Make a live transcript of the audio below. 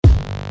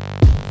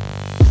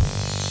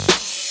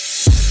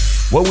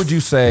What would you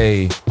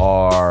say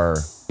are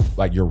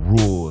like your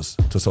rules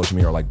to social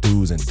media, or like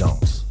do's and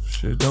don'ts?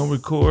 Shit, don't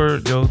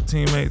record your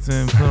teammates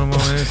and put them on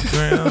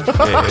Instagram.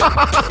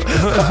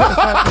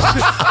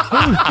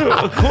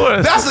 Of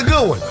course. That's a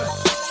good one.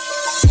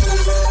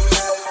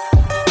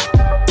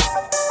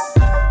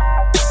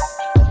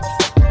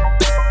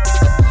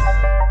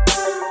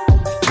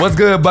 What's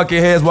good,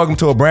 Bucketheads? Welcome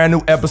to a brand new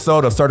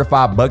episode of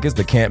Certified Buckets,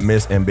 the can't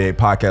miss NBA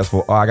podcast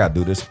for, I gotta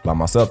do this by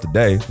myself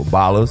today, for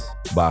Ballers,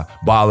 by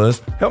Ballers.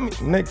 Help me,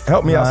 Nick,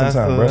 help me out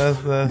sometime,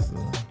 bro.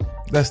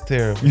 That's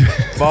terrible.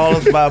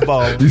 Ballers by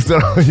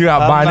ballers. You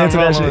got buying into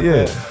that shit?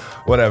 Yeah. That.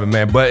 Whatever,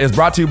 man. But it's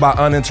brought to you by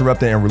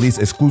Uninterrupted and released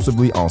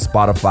exclusively on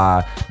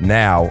Spotify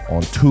now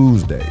on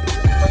Tuesdays.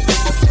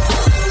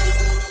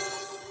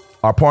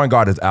 Our point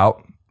guard is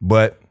out,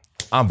 but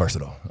I'm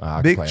versatile.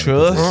 Big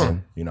trust.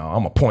 You know,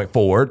 I'm a point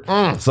forward.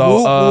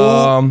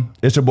 So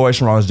it's your boy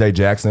Sharon J.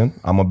 Jackson.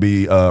 I'm gonna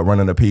be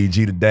running the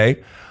PG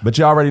today. But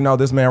you already know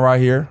this man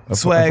right here.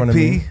 Swag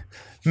P.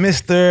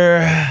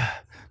 Mr.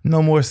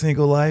 No More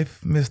Single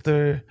Life.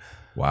 Mr.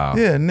 Wow.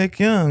 Yeah, Nick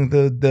Young.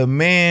 The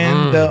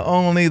man, the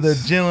only, the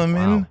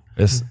gentleman. Wow.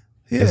 It's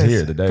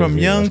here today. From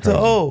young to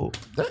old.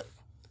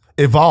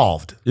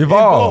 Evolved. Nick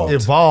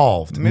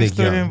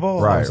Mr. Young.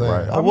 Involved.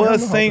 Right. I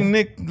was St.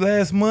 Nick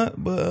last month,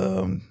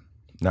 but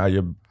now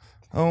you're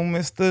on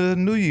Mr.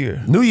 New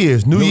Year. New Year,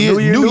 new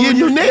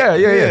Nick.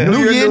 Yeah.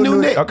 New Year, new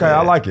Nick. Okay,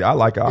 I like it. All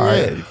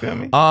right. You feel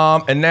me?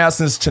 And now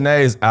since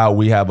Chanae is out,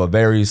 we have a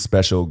very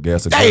special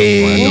guest, a good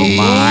friend of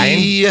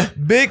mine.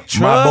 Big trust.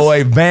 My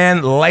boy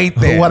Van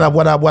Lathan. What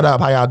up?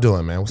 How y'all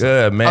doing, man? What's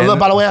Good, up? man.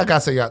 By the way, I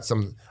gotta say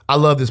something. I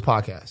love this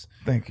podcast.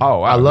 Thank you.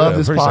 Oh, I love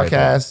this Appreciate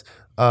podcast.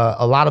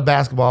 A lot of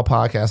basketball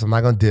podcasts, I'm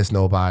not going to diss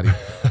nobody,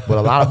 but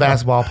a lot of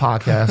basketball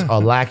podcasts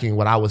are lacking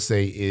what I would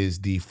say is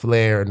the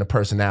flair and the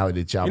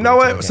personality that y'all You know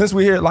bring to what? the Since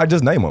we here, like,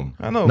 just name them.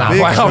 I know. game.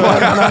 Big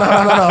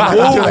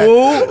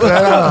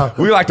No.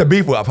 We like to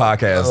beef with our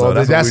podcast, so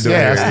that's what we do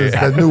here.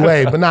 That's the new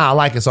way. But I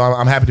like it, so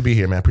I'm happy to be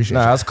here, man. Appreciate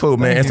Nah, it. that's cool,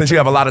 man. And since you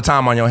have a lot of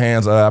time on your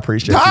hands, I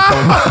appreciate you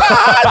coming.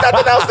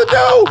 Nothing else to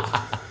do.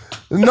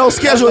 No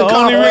scheduling the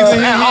only conflicts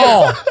reason at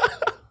all.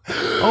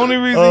 Only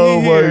reason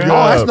he here.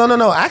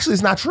 No. Actually,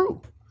 it's not true.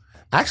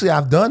 Actually,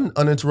 I've done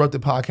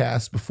uninterrupted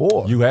podcasts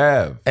before. You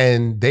have.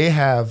 And they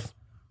have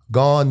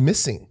gone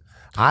missing.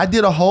 I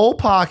did a whole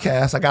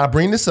podcast. I got to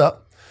bring this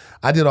up.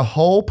 I did a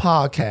whole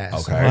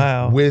podcast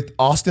Wow. with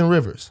Austin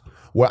Rivers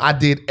where I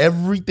did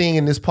everything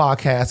in this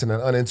podcast in an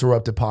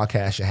uninterrupted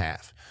podcast you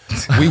have.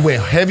 We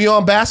went heavy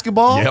on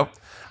basketball. Yep.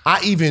 I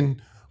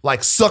even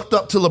sucked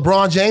up to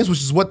LeBron James,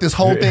 which is what this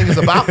whole thing is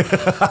about.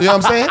 You know what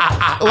I'm saying?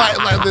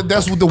 Like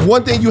that's the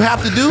one thing you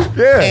have to do.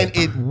 Yeah. And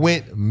it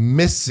went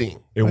missing.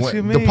 What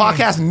you The mean?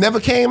 podcast never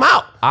came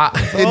out.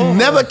 It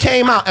never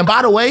came out. And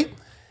by the way,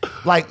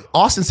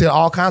 Austin said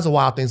all kinds of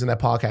wild things in that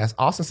podcast.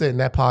 Austin said in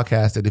that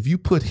podcast that if you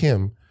put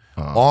him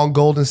on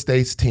Golden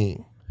State's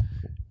team,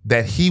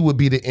 that he would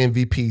be the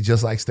MVP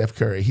just like Steph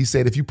Curry. He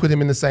said if you put him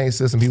in the same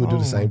system, he would do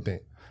the same thing.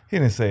 He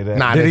didn't say that.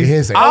 Nah, he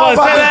didn't say I was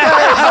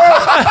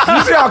that. about to say,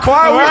 you see how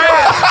quiet we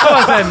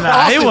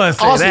are? He wasn't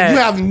say Austin, that. you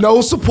have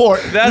no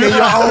support in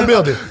your own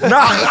building.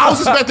 I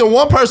was expecting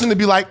one person to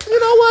be like, you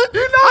know what?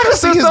 I can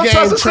see his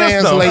game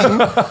translating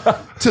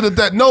to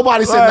the.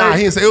 Nobody said, nah,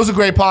 he didn't say it was a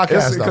great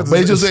podcast though.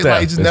 But it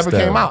just never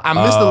came out. I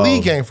missed the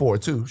league game for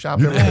it too.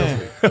 Shout out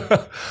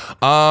to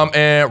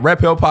And Rep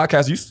Hill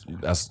Podcast,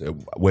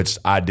 which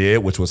I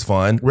did, which was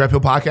fun. Rep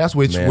Hill Podcast,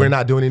 which we're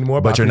not doing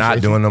anymore. But you're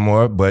not doing no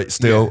more. But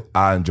still,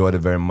 I enjoyed it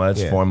very much.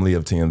 Formerly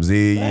of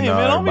TMZ. Hey,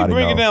 man, don't be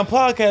bringing down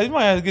podcasts. You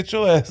might have to get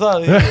your ass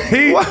out of here.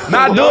 He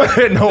not doing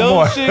it no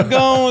more. Shit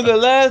gone. The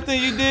last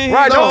thing you did.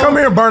 Right, don't come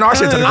here and burn our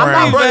shit to the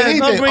ground.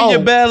 Don't bring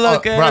your bad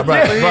luck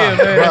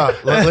ass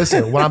Bro,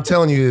 listen, what I'm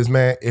telling you is,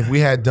 man, if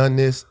we had done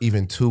this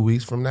even 2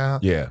 weeks from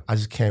now, I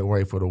just can't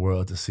wait for the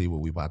world to see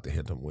what we about to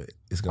hit them with.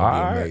 It's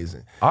gonna be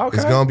amazing. Okay.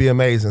 It's gonna be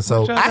amazing.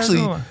 So y'all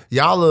actually,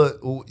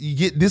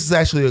 doing? this is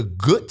actually a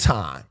good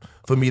time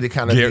for me to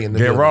kind of be in the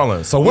get middle.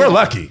 rolling. So we're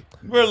lucky.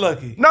 We're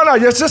lucky. No,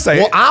 just say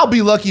Well, it. I'll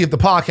be lucky if the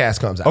podcast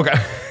comes out. Okay.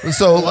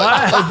 So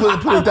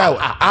put it that way.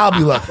 I'll be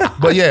lucky.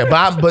 But yeah,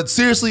 but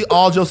seriously,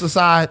 all jokes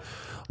aside,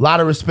 a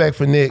lot of respect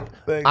for Nick.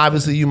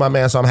 Obviously, you my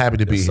man, so I'm happy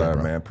to be here, Sir,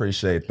 bro. man,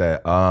 appreciate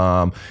that.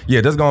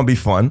 This is gonna be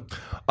fun.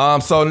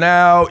 So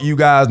now you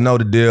guys know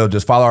the deal.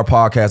 Just follow our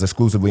podcast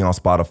exclusively on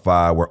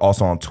Spotify. We're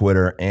also on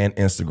Twitter and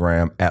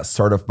Instagram at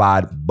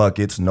Certified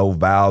Buckets. No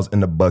vowels in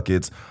the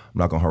buckets. I'm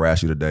not gonna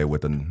harass you today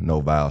with the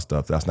no vowel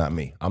stuff. That's not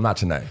me. I'm not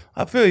Chanae.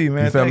 I feel you,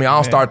 man. You feel me? I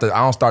don't start the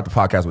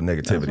podcast with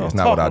negativity. It's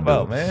not what I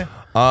do. Man.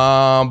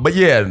 But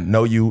yeah,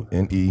 no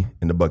U-N-E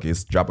in the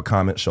buckets. Drop a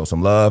comment, show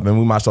some love, and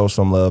we might show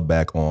some love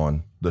back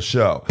on the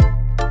show.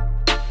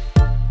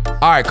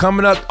 All right,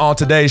 coming up on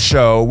today's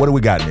show, what do we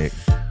got, Nick?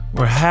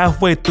 We're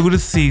halfway through the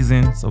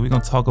season, so we're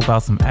gonna talk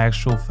about some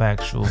actual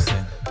factuals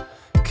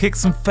and kick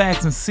some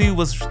facts and see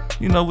what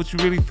you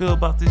really feel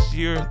about this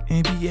year's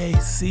NBA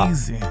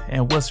season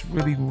and what's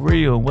really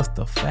real. What's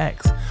the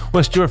facts?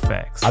 What's your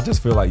facts? I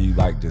just feel like you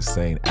like just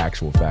saying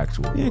actual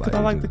factual. Yeah, because I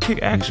like to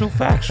kick actual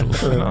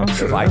factuals. You know?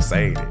 Just like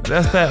saying it.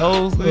 That's that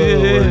old. Oh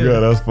my God,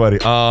 that's funny.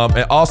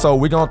 And also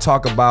we're gonna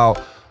talk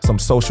about some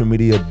social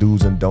media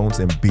do's and don'ts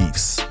and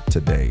beefs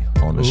today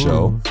on the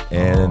show.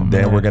 And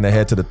then we're gonna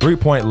head to the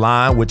 3-point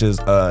line, which is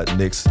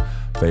Nick's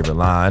favorite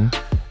line.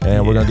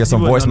 And we're gonna get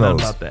some voicemails.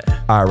 About that.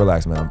 All right,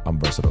 relax, man. I'm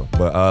versatile.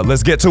 But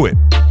let's get to it.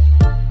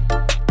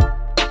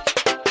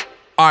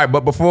 All right,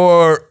 but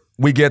before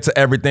we get to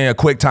everything, a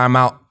quick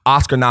timeout.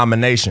 Oscar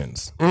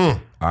nominations. All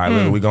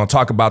right, we're gonna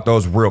talk about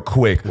those real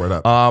quick. Word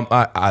up.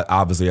 I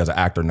obviously as an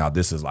actor now,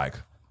 this is like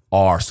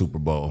our Super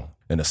Bowl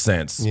in a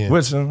sense,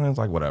 which it's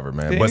like whatever,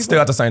 man. But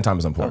still, at the same time,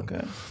 it's important.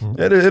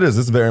 Okay. It is.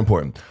 It's very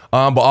important.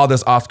 But all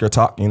this Oscar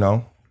talk,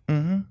 has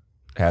me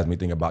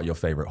thinking about your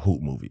favorite hoop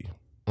movie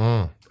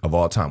of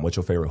all time. What's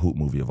your favorite hoop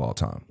movie of all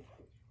time?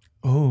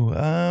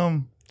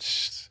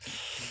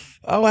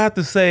 I would have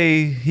to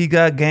say He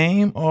Got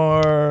Game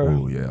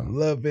or yeah.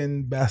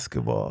 Loving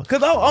Basketball.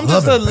 Because I'm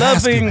just a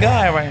loving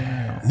guy right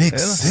now. Nick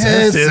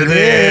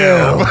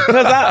Sensitive.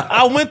 Because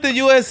I went to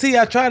USC.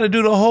 I tried to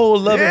do the whole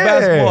loving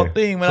basketball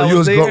thing. When So I you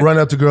was there.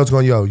 running up to girls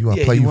going, yo, you want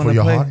to play you for wanna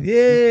your play? heart?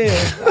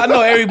 Yeah. I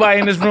know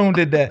everybody in this room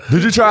did that.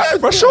 Did you try?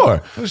 For sure.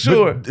 For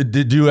sure. But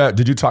did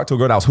you talk to a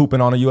girl that was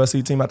hooping on a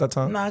USC team at that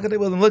time? Nah, because they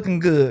wasn't looking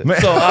good.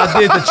 So I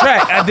did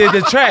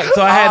the track.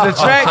 So I had the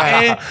track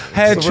and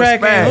had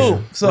track and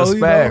hoop. So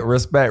respect.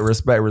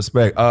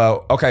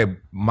 Okay,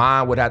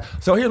 mine would have.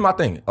 So here's my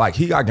thing. Like,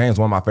 He Got Game is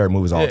one of my favorite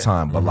movies of all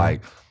time. But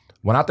like,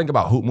 when I think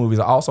about hoop movies,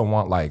 I also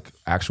want like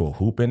actual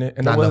hoop in it,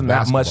 and there wasn't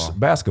that much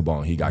basketball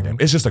in He Got Game.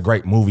 It's just a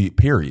great movie.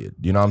 Period.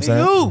 You know what I'm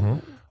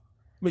saying?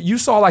 But you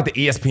saw like the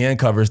ESPN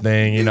covers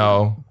thing,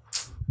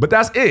 But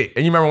that's it.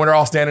 And you remember when they're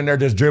all standing there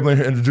just dribbling,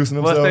 introducing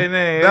themselves? What's their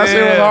name? That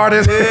shit was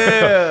hardest.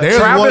 There's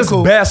Travis one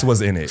cool- Best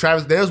was in it.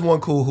 Travis, there's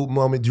one cool hoop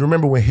moment. Do you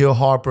remember when Hill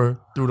Harper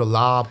threw the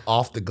lob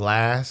off the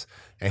glass?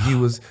 And he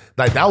was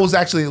like, that was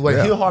actually when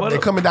Hill Harper, they're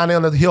coming down there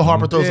on the Hill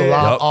Harper throws a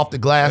lob off the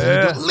glass.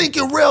 And he's doing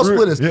Lincoln Rail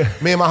Splitters.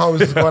 Me and my homies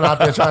just going out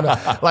there trying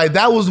to, like,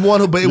 that was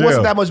one, but it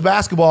wasn't that much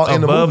basketball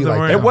in the movie. Like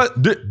that. It was,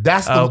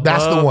 That's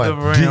the one.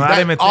 I didn't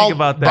even think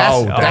about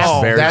that.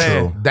 That's very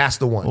true. That's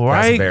the one.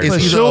 Right? very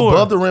It's true. either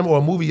Above the Rim or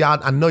a movie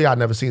I know y'all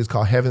never seen. It's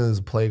called Heaven is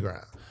a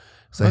Playground.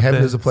 So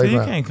Heaven is a So you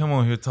Playground. can't come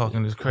on here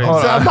talking this crazy. So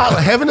I'm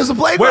not, Heaven is a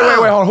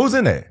Playground. Wait, hold on. Who's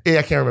in there? Yeah,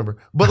 I can't remember.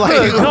 But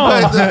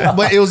like,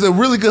 but it was a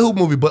really good hoop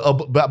movie.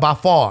 But by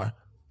far,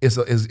 it's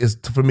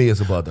for me, it's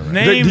Above the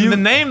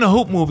Rim. Name the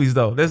hoop movies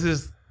though. This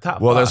is top.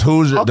 Well, there's five.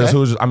 Hoosiers. Okay. There's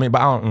Hoosiers. I mean, but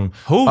I don't.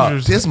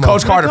 Hoosiers. This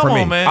Coach Carter come for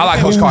me. on, man. I like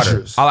Coach Carter.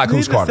 Hoosiers. I like You Coach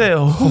just Carter. said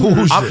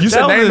Hoosiers. You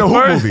said That was name the his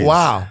hoop first- movies.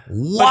 Wow. But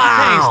you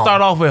can't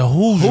start off with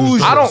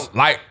Hoosiers. I don't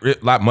like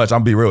it like much.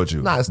 I'm be real with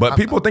you. Nah, it's but not-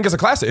 people think it's a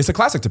classic. It's a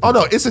classic to people.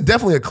 Oh no, it's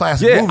definitely a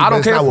classic Yeah, movie. I don't but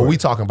it's care not for what it. we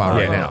talking about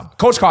right Yeah, now.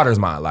 Coach Carter's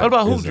mine. Like, What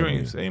about Hoop is-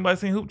 Dreams? Anybody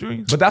seen Hoop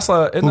Dreams? But that's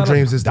a Hoop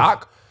Dreams is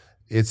doc.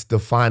 It's the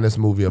finest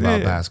movie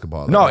about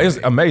basketball. No, it's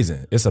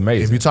amazing. It's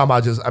amazing. If you're talking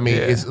about just, I mean,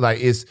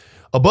 it's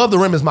Above the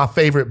Rim is my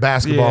favorite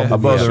basketball movie.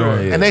 Above the ever.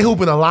 Rim, yeah. And they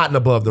hooping a lot in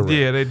Above the Rim.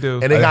 Yeah, they do.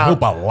 And they got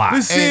hoop a lot.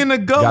 We seeing the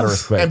Gotta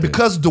ghost. respect And it.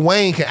 because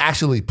Dwayne can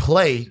actually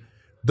play,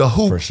 the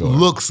hoop sure.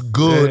 looks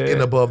good in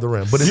Above the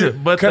Rim. But it's,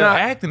 But Can the I-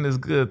 acting is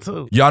good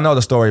too. Y'all know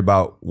the story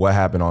about what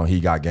happened on He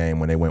Got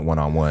Game when they went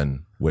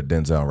 1-on-1 with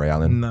Denzel and Ray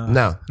Allen?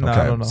 no,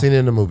 I don't know. seen it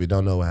in the movie.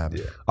 Don't know what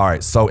happened. All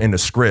right, so in the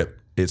script,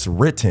 it's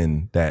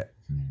written that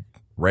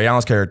Ray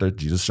Allen's character,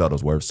 Jesus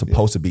Shuttlesworth,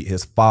 supposed to beat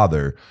his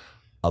father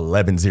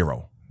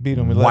 11-0. Beat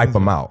him Wipe 11-0.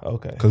 him out.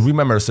 Okay. Because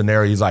remember the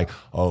scenario, he's like,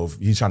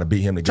 he's trying to beat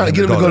him to Trying to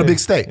get him to go to Big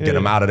State. Get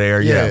him out of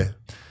there, Yeah.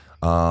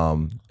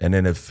 And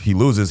then if he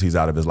loses, he's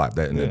out of his life.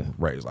 And then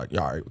Ray's like,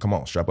 all right, come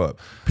on, strap up.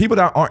 People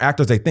that aren't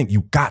actors, they think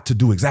you got to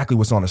do exactly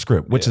what's on the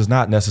script, which is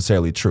not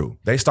necessarily true.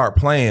 They start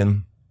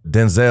playing,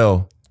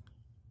 Denzel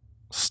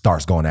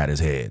starts going at his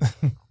head.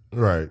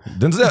 Right.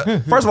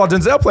 Denzel, first of all,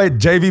 Denzel played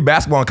JV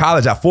basketball in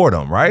college at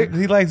Fordham, right?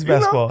 He likes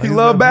basketball. He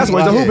loved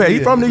basketball. He's a hoop head.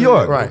 He's from New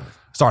York. Right.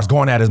 Starts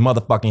going at his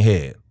motherfucking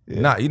head.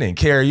 Nah, he didn't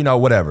care,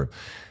 whatever.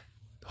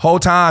 Whole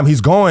time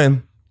he's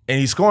going and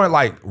he's scoring,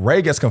 like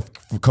Ray gets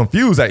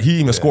confused that he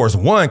even scores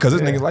one because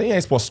this nigga's like, he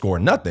ain't supposed to score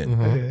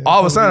nothing. All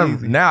of a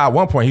sudden, now at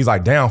one point he's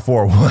like down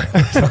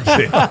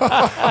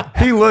 4-1.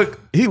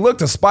 He looked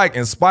to Spike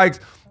and Spike,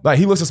 like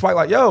he looks at Spike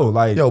like, yo,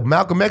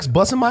 Malcolm X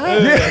busting my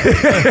ass.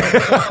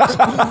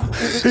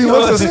 he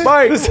looks at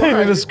Spike. This ain't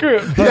in the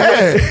script.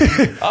 Yeah.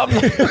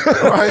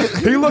 Right.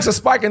 He looks at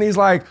Spike and he's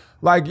like,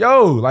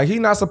 yo, like he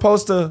not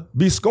supposed to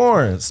be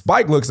scoring.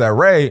 Spike looks at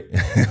Ray,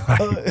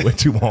 like,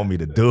 what you want me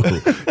to do?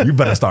 You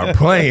better start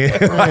playing.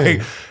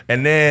 Like,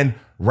 and then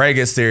Ray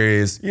gets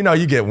serious. You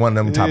get one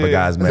of them type of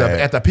guys, man.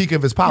 At the peak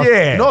of his power.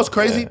 Yeah. You know what's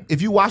crazy?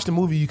 If you watch the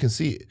movie, you can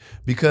see it.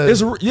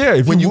 Because if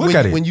you look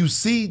at it. When you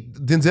see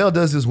Denzel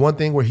does this one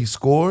thing where he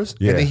scores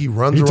and then he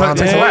runs He around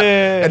takes a lap.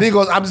 and then he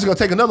goes, I'm just gonna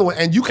take another one.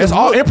 And you can It's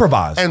all look,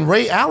 improvised. And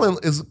Ray Allen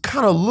is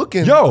kind of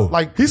looking Yo,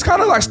 like he's kind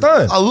of like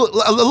stunned. a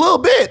little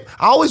bit.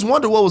 I always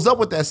wonder what was up up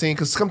with that scene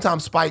because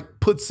sometimes Spike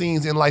puts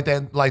scenes in like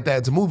that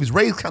into movies.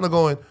 Ray's kind of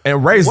going,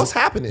 and Ray's, what's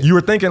happening? You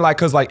were thinking like,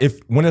 because like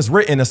when it's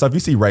written and stuff, you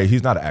see Ray,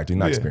 he's not an actor, he's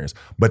not experienced,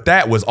 but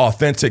that was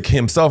authentic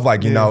himself,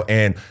 like, you know,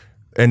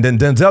 and then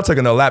Denzel took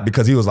another lap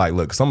because he was like,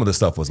 look, some of the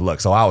stuff was luck.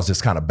 So I was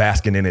just kind of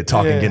basking in it,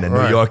 talking, getting to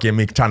New York and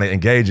me trying to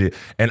engage it.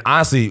 And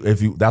honestly,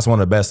 that's one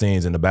of the best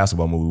scenes in the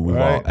basketball movie we've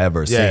all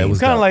ever seen. it was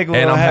kind of like what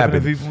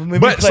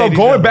happened. But so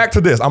going back to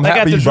this, I'm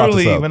happy you brought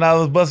this up. When I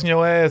was busting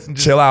your ass and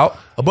just Chill out.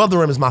 Above the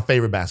Rim is my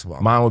favorite basketball.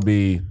 Mine would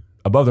be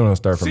Above the Rim is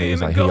third for me.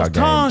 It's like he got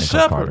game. Tom and Coach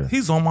Shepard. Carter.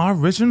 He's on my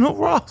original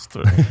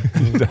roster.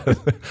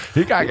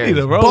 He got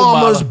game.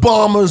 Bombers,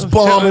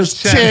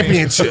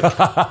 championship.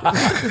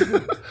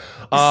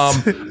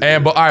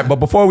 But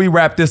before we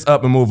wrap this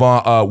up and move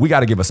on, we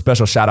got to give a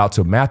special shout out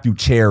to Matthew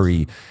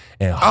Cherry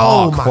and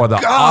Hawk for the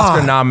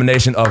Oscar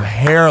nomination of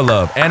Hair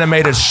Love,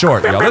 animated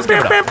short. Yo, let's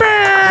give it up.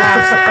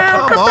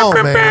 Come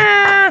on,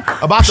 man.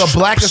 About the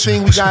blackest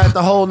thing we got at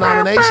the whole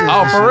nomination.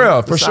 Oh, for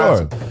real, for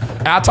sure.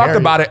 And I talked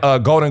about it,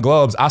 Golden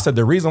Globes. I said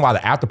the reason why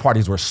the after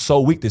parties were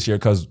so weak this year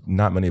because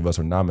not many of us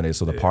were nominated,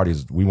 so the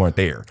parties, we weren't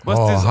there. What's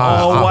this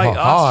all-white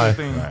Oscar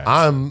thing?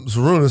 I'm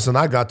Zarunas, and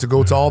I got to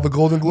go to all the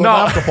Golden Globe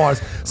after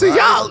parties. See,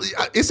 y'all,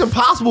 it's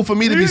impossible for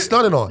me to be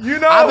stunning on. You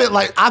know,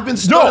 I've been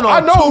stunning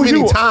on too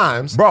many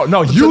times. Bro,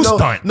 no, you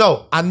stunt.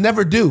 No, I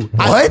never do.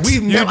 What?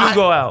 You do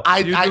go out.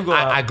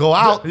 I go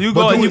out. You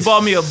go and you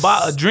bought me a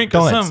drink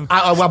or something.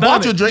 I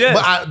bought you a drink,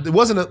 but it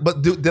wasn't.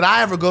 But did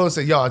I ever go and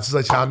say, "Yo, just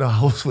let y'all know I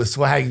was with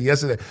Swaggy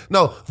yesterday"?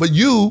 No, but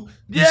you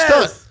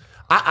stunt.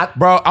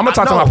 Bro, I'm gonna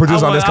talk to my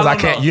producer on this because I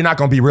can't. You're not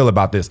gonna be real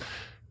about this.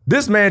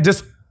 This man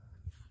just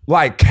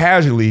like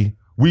casually,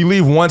 we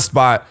leave one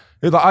spot.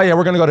 He's like, "Oh yeah,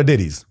 we're gonna go to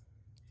Diddy's,"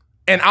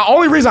 and the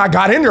only reason I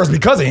got in there is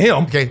because of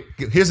him. Okay,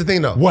 here's the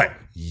thing though. What?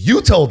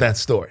 You told that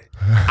story.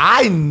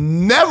 I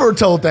never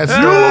told that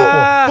story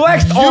before.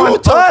 Flexed on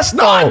us,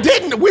 no, I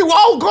didn't. We were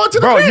all going to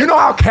the crib. You know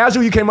how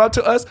casual you came up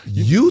to us?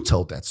 You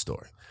told that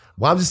story.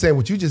 Well, I'm just saying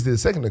what you just did a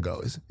second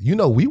ago is,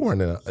 we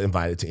weren't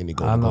invited to any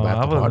Golden Globe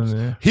after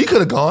parties. He could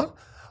have gone,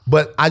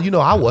 but I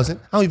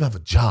wasn't. I don't even have a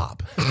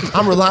job.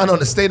 I'm relying on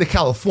the state of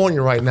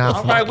California right now.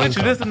 I'm right with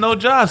you. This is no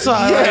job. So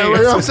you know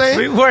what I'm saying?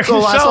 We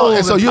working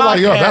so you're like,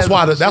 yo, that's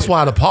why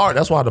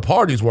the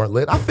parties weren't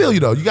lit. I feel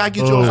you though. You gotta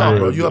get yours out,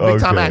 bro. You're a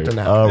big time actor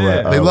now. All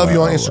right, they love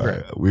you on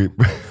Instagram.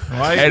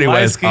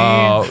 Anyways,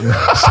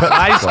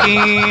 light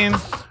skin.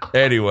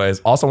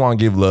 Anyways, also want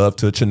to give love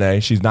to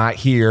Chanae. She's not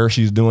here.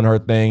 She's doing her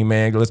thing,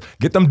 man. Let's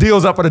get them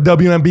deals up for the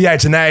WNBA,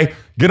 Chanae.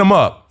 Get them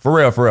up. For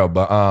real.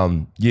 But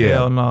yeah.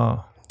 Hell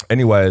no.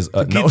 Anyways,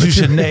 no,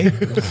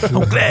 Chanae.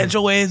 I'm glad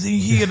your ass in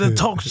here to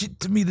talk shit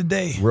to me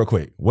today. Real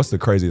quick, what's the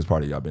craziest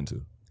party y'all been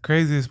to?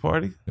 Craziest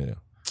party? Yeah.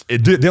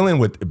 Dealing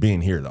with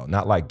being here though,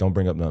 not like don't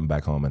bring up nothing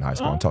back home in high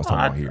school. I'm talking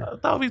about here.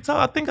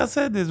 I think I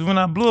said this when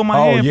I blew my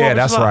head. Oh yeah,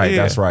 that's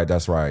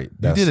right.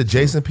 You did a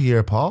Jason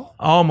Pierre-Paul?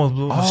 I almost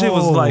blew. Shit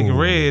was like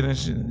red and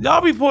shit. Y'all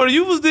be reporting.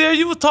 You was there.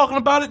 You was talking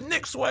about it.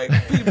 Nick Swag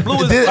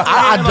blew his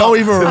I don't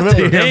even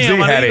remember. Damn,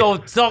 man, you gonna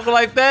talk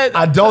like that?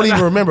 I don't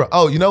even remember.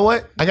 Oh, you know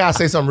what? I gotta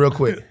say something real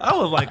quick. I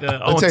was like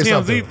on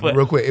TMZ for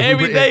real quick.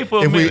 every day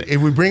for a minute.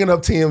 If we bringing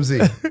up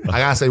TMZ, I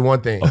gotta say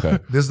one thing. Okay.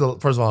 This is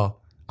first of all,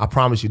 I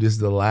promise you, this is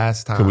the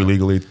last time. Can we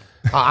legally?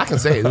 I can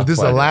say it. This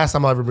is the last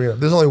time I ever bring it up.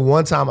 There's only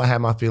one time I had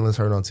my feelings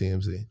hurt on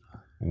TMZ.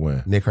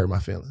 When? Nick hurt my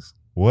feelings.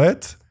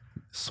 What?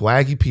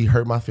 Swaggy P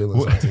hurt my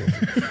feelings on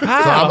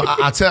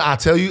TMZ. So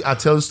I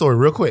tell the story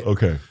real quick.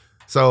 Okay.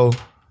 So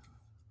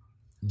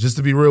just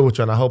to be real with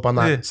you, and I hope I'm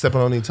not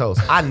stepping on any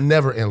toes. I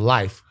never in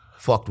life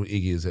fucked with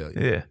Iggy Azalea.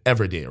 Yeah.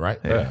 Ever did, right?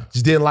 Yeah.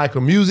 Just didn't like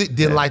her music,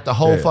 didn't like the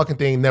whole fucking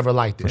thing, never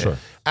liked it. Sure.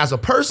 As a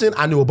person,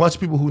 I knew a bunch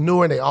of people who knew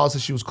her and they all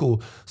said she was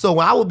cool. So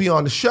when I would be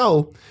on the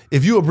show,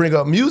 if you would bring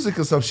up music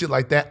or some shit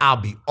like that, I'll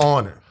be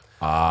on her.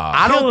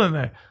 I don't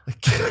her.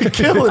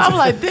 Killing I'm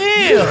like,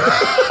 damn.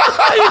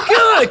 How you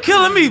killing her?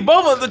 Killing me.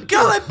 Both of them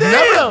killing.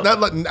 Damn.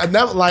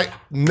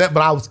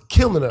 But I was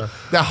killing her.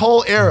 That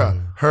whole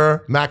era.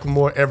 Her,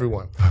 Macklemore,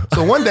 everyone.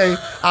 So one day,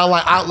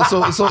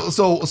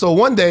 so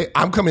one day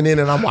I'm coming in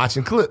and I'm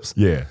watching clips.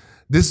 Yeah.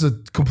 This is a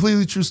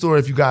completely true story.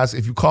 If you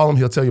call him,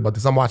 he'll tell you about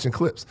this. I'm watching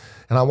clips.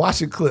 And I'm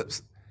watching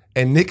clips.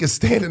 And Nick is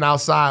standing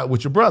outside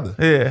with your brother.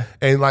 Yeah.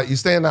 And like you're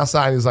standing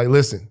outside and he's like,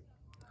 listen,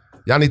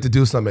 y'all need to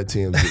do something at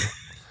TMZ.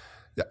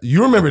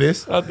 You remember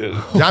this? I do.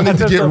 Y'all need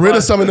to get rid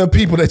of some of them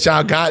people that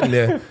y'all got in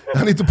there.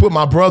 I need to put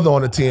my brother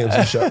on the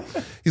TMZ show.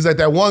 He's like,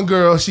 that one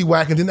girl, she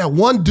whacking. Then that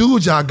one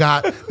dude y'all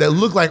got that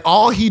looked like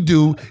all he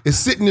do is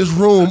sit in his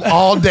room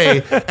all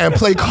day and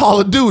play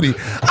Call of Duty.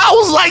 I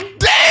was like,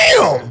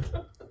 damn.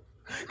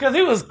 Because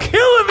he was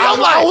killing me.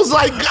 I was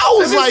like,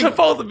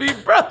 supposed to be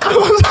brother. I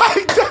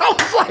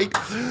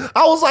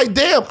was like,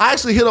 damn. I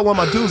actually hit up one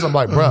of my dudes. I'm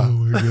like,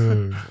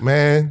 bro,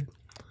 man.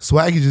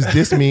 Swaggy just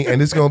dissed me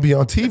and it's gonna be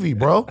on TV,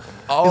 bro.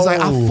 He's like,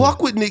 I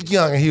fuck with Nick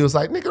Young. And he was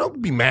like, nigga,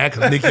 don't be mad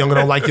because Nick Young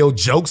don't like your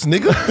jokes,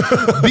 nigga.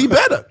 Be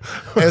better.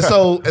 And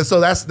so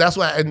that's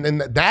why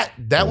and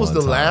that was the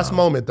last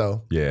moment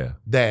though. Yeah.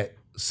 That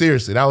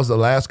seriously, that was the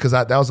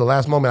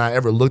last moment I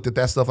ever looked at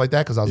that stuff like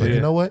that because I was like, you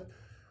know what?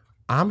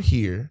 I'm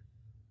here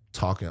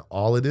talking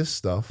all of this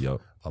stuff Yep.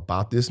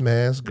 about this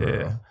man's girl.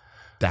 Yeah.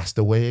 That's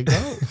the way it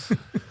goes.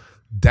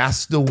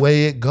 That's the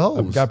way it goes.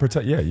 You gotta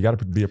protect. Yeah, you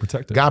gotta be a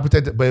protector. God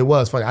protect it. But it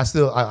was funny. I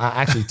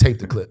actually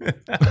taped the clip.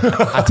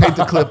 I taped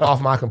the clip off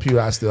my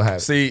computer. I still have it.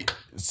 See,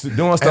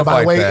 doing stuff And by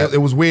like the way, that. it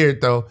was weird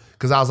though,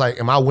 because I was like,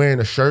 am I wearing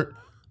a shirt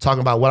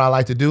talking about what I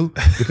like to do?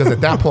 Because at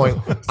that point,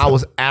 I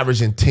was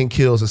averaging 10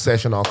 kills a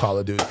session on Call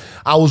of Duty.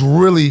 I was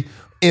really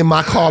in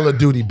my Call of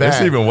Duty bag.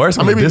 It's even worse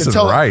when this is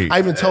right. I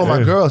even told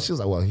my girl, she was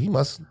like, well, he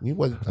must, I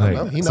don't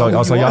know. He So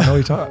knows y'all know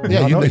each other. Yeah,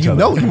 Y'all know each you other.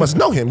 know, you must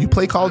know him. You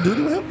play Call of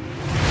Duty with him?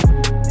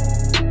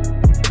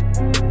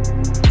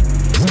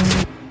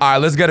 All right,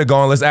 let's get it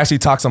going. Let's actually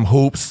talk some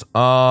hoops.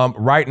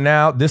 Right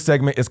now, this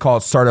segment is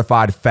called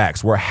Certified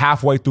Facts. We're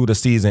halfway through the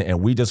season,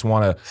 and we just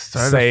want to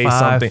say Certified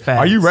something. facts.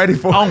 Are you ready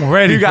for? I'm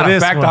ready. You got for a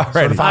this fact one.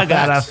 already. I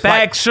got a facts.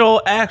 factual,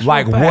 actual.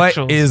 Like what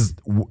factuals. is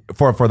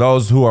for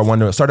those who are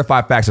wondering?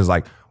 Certified Facts is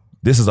like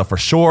this is a for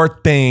sure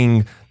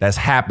thing that's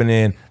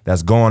happening,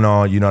 that's going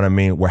on. You know what I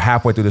mean? We're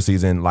halfway through the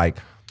season. Like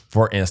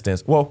for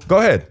instance, well, go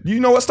ahead. You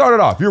know what? Start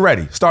it off. You're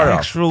ready. Start it off.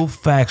 actual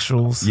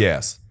factuals?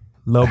 Yes.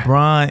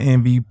 LeBron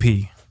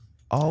MVP.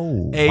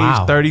 Oh,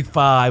 Age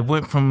 35,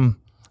 went from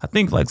I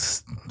think like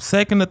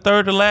second to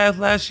third to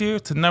last year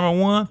to number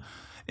one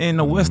in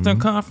the Western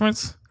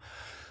Conference.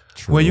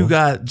 Where you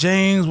got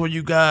James, where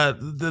you got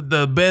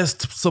the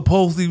best,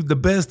 supposedly the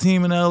best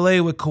team in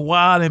LA with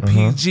Kawhi and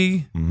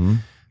PG.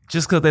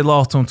 Just because they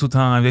lost to him 2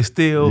 times, they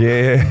still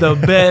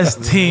the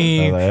best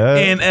team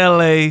in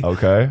LA.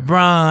 Okay.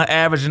 Bron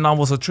averaging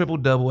almost a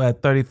triple-double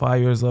at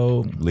 35 years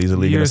old. Leads the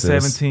league in Year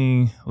assists.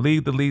 17,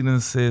 lead the league in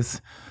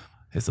assists.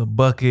 It's a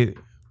bucket,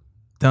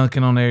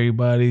 dunking on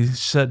everybody,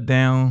 shut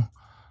down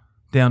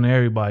to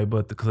everybody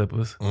but the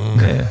Clippers.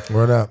 Yeah.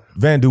 Word up.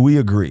 Van, do we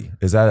agree?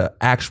 Is that an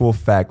actual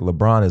fact?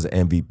 LeBron is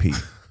MVP.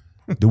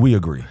 Do we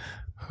agree?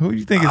 Who do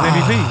you think is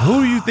MVP?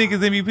 Who do you think is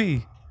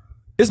MVP?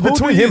 It's Who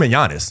between do him you- and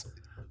Giannis.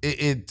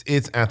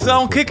 It's Anthony. So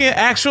I'm Cooper. kicking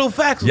actual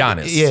facts.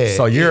 Giannis. Yeah.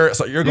 So you're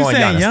going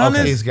saying Giannis. Giannis?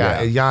 Okay. He's got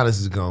Giannis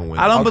is going to win.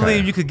 I don't Okay.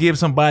 believe you could give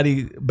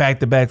somebody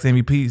back-to-back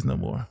MVPs no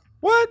more.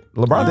 What?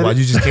 LeBron did Why it?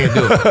 you just can't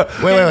do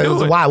it? Wait.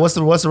 do it. Why? What's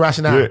the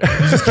rationale? You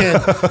just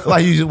can't.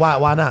 Like you just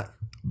why not?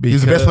 He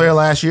was the best player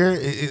last year.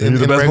 He's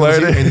the best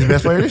player and he's the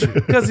best player this year.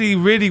 Because he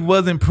really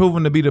wasn't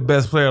proven to be the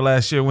best player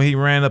last year. When he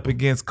ran up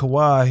against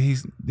Kawhi, he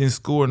didn't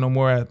score no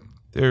more at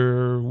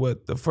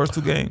the first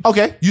 2 games.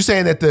 Okay, you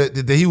saying that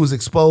that he was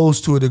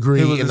exposed to a degree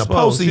He was in the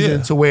exposed, postseason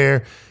yeah. to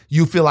where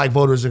you feel like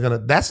voters are gonna.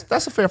 That's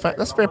a fair fact.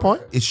 That's a fair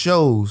point. It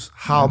shows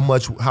how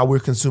we're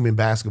consuming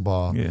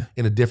basketball Yeah.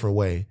 in a different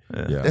way.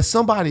 Yeah. That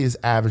somebody is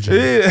averaging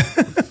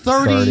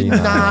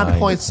 39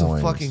 points a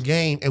fucking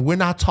game, and we're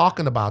not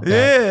talking about that.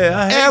 Yeah,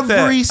 I hate that.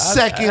 every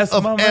second that's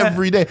of my man.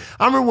 every day.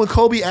 I remember when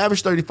Kobe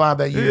averaged 35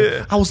 that year.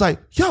 Yeah. I was like,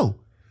 yo.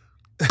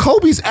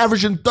 Kobe's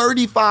averaging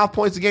 35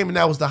 points a game, and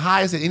that was the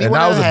highest that anyone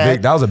that was ever a had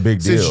big- that was a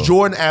big since deal.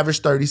 Jordan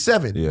averaged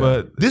 37. Yeah.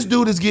 But This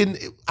dude is getting.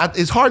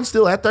 Is Harden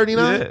still at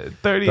 39? yeah,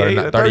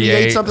 38.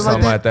 38, something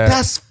something like like that. that.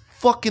 That's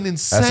fucking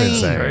insane. That's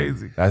insane.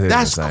 Crazy. That is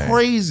That's insane.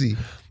 crazy.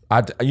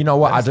 You know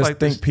what? I That's just like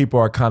think this- people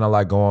are kind of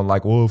like going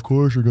like, well, of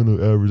course you're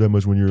gonna average that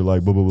much when you're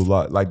like blah blah blah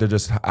blah. Like they're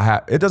just,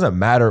 it doesn't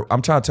matter.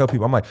 I'm trying to tell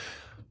people, I'm like,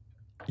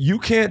 you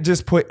can't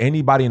just put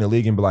anybody in the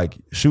league and be like,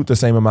 shoot the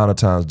same amount of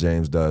times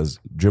James does,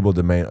 dribble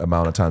the main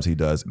amount of times he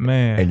does,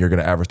 Man. and you're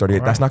gonna average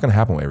 38. That's not gonna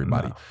happen with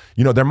everybody.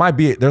 You know,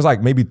 there's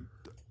like maybe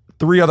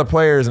 3 other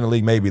players in the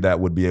league maybe that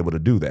would be able to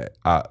do that.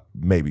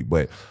 Maybe,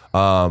 but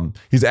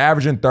he's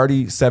averaging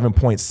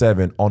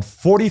 37.7 on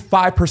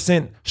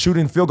 45%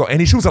 shooting field goal, and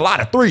he shoots a lot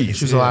of threes. He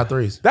shoots a lot of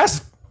threes.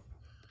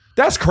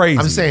 That's crazy.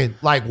 I'm just saying,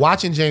 like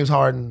watching James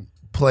Harden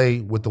play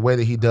with the way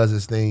that he does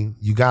his thing,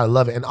 you gotta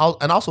love it, and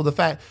also the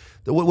fact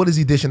that what is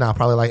he dishing out?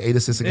 Probably like 8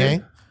 assists a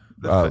game.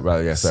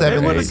 Right, yeah,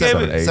 Seven, would've gave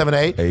it- 8. 7 to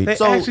 8. They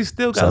So actually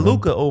still got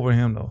Luka over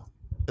him though.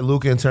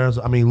 Luka in terms,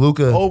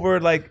 Luka. Over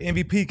like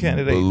MVP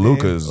candidate. But man.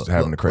 Luka's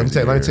having a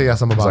crazy let me tell y'all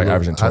something He's about like Luka.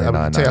 averaging 29,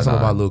 I'm tell y'all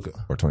something 9, about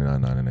Luka. Or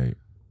 29, 9, and 8.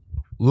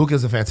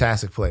 Luka's a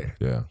fantastic player.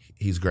 Yeah,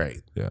 He's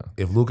great. yeah.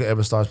 If Luka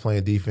ever starts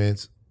playing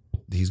defense,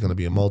 he's going to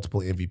be a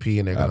multiple MVP,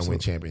 and they're going to win Absolutely.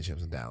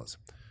 championships in Dallas.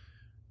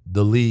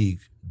 The league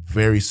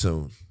very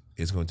soon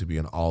is going to be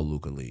an all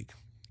Luka league.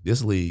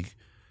 This league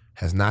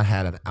has not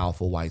had an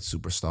alpha white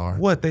superstar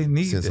What they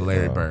need since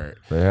Larry Bird.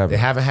 They haven't. They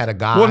haven't had a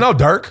guy. Well, no,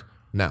 Dirk.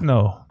 no.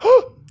 No.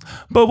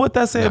 But what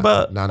that say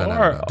about No.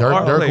 our Dirk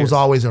was players?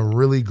 always a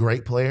really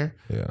great player.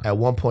 Yeah. At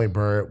one point,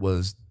 Bird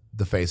was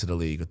the face of the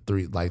league.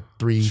 Three True.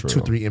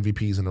 3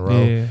 MVPs in a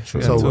row. Yeah, True.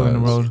 got So, 2 in a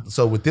row.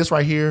 so with this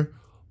right here,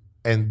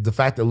 and the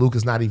fact that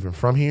Luka's not even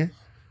from here,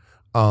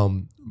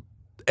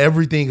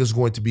 everything is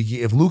going to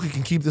be. If Luka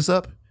can keep this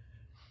up,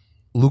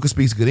 Luka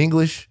speaks good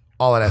English,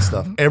 all of that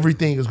stuff.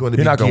 Everything is going to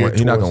He's be. not gonna win. geared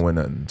He's not towards- gonna win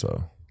nothing.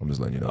 So I'm just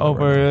letting you know.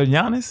 Over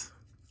Giannis?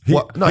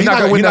 Well, no, he's not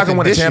gonna win nothing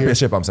a this year.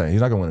 championship. I'm saying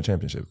he's not gonna win a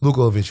championship. Luka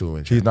will eventually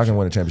win. He's not gonna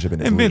win a championship in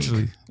this Eventually.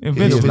 league.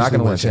 Eventually. He's not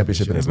gonna win win a a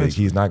championship in this league.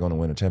 championship. He's not gonna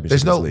win a championship.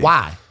 There's in no this league.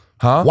 why.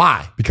 Huh?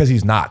 Why? Because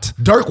he's not.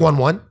 Dirk won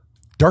one.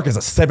 Dirk is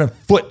a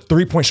 7-foot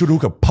 3-point shooter who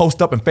could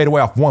post up and fade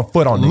away off 1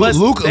 foot on you. Let's-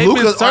 Luka they've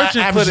been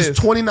searching for averages this.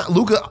 29.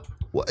 Luka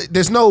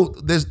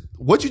there's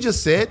what you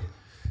just said.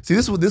 See,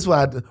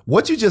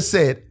 what you just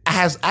said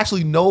has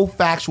actually no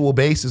factual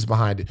basis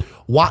behind it.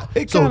 Why?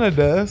 It kind of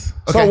does.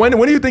 Okay. So when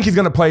do you think he's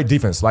going to play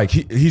defense? Like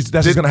that's just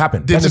going to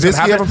happen. Did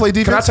Nowitzki ever play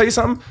defense? Can I tell you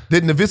something?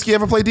 Did Nowitzki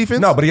ever play defense?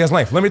 No, but he has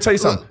length. Let me tell you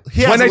something.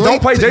 When they don't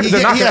play defense,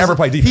 they're not going to ever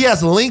play defense. He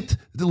has length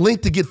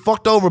to get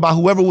fucked over by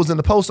whoever was in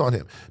the post on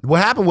him.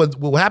 What happened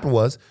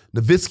was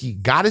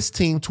Nowitzki got his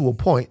team to a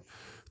point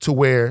to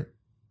where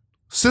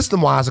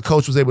system-wise, a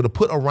coach was able to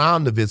put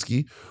around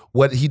Nowitzki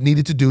what he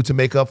needed to do to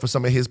make up for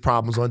some of his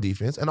problems on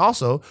defense, and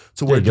also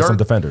to where get some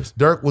defenders.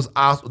 Dirk was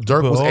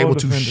able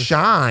to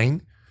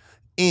shine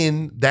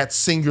in that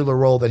singular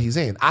role that he's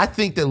in. I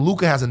think that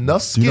Luka has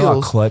enough skills. You know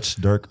how clutch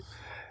Dirk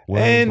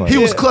was? And he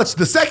was clutch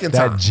the second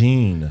time. That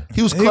gene.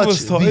 He was clutch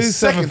the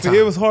second time.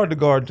 It was hard to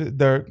guard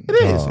Dirk. It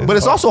is. But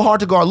it's also hard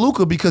to guard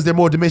Luka because there are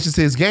more dimensions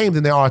to his game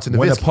than there are to Nowitzki.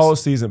 When the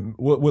postseason,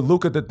 with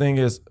Luka, the thing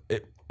is,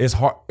 it's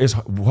hard.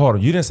 Hold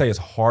on. You didn't say it's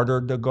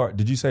harder to guard.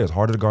 Did you say it's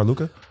harder to guard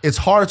Luka? It's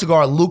harder to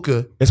guard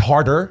Luka. It's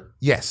harder?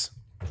 Yes.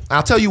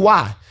 I'll tell you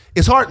why.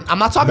 It's hard. I'm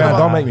not talking about.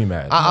 Don't make me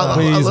mad.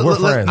 Please, we're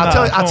friends.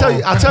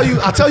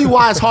 I'll tell you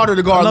why it's harder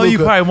to guard Luka. I know you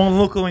probably won't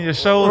Luka on your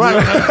shoulder.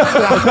 Right.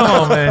 Come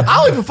on, man.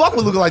 I don't even fuck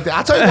with Luka like that.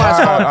 I'll tell you why it's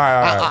harder.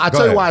 I'll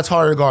tell you why it's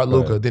harder to guard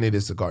Luka than it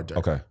is to guard Dirk.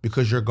 Okay.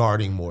 Because you're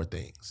guarding more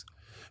things.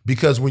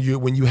 Because when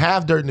you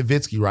have Dirk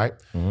Nowitzki, right,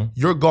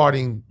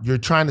 you're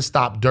trying to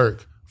stop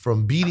Dirk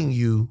from beating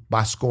you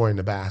by scoring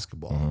the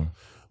basketball.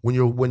 When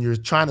you're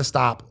trying to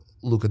stop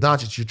Luka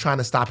Doncic, you're trying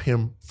to stop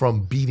him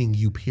from beating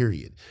you,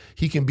 period.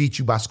 He can beat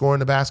you by scoring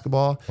the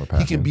basketball.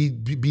 He can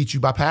beat you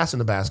by passing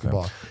the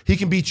basketball. Okay. He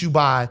can beat you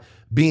by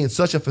being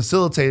such a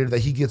facilitator that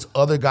he gets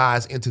other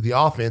guys into the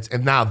offense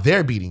and now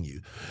they're beating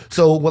you.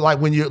 So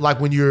when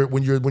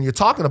you're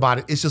talking about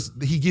it, it's just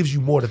he gives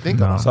you more to think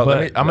about. So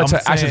I'm gonna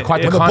tell actually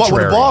quite the contrary.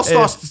 When the ball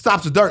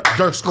stops to Dirk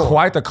scores.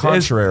 Quite the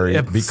contrary,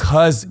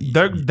 because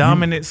Dirk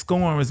dominant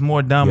scoring is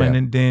more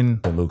dominant than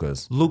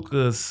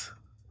Luka's.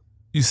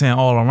 You saying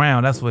all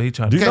around? That's what he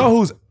tried to do. You know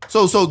who's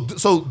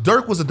so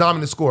Dirk was a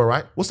dominant scorer,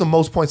 right? What's the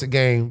most points a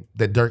game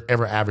that Dirk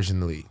ever averaged in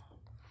the league?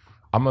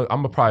 I'm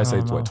gonna probably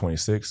say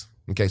 26.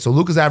 Okay, so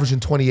Luka's averaging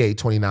 28,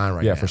 29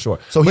 right now. Yeah, for sure.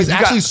 So he's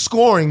actually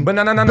scoring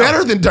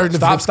better than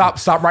Dirk.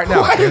 Stop right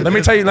now. Let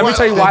me tell you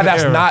why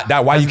that's not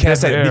that. Why you can't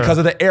say it. Because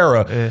of the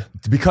era.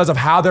 Because of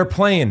how they're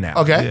playing now.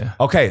 Okay. Yeah.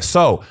 Okay,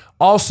 so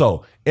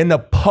also in the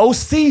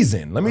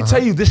postseason, let me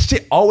tell you, this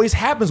shit always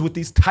happens with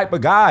these type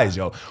of guys,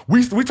 yo.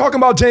 We talking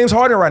about James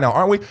Harden right now,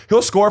 aren't we?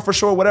 He'll score for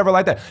sure, whatever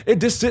like that.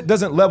 This shit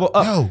doesn't level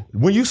up. Yo.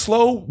 When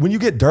you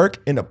get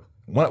Dirk in the,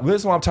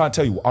 this is what I'm trying to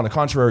tell you. On the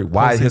contrary,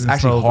 why it's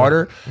actually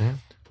harder.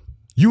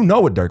 You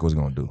know what Dirk was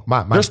going to do.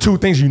 There's two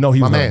things you know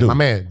he was going to do. My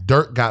man,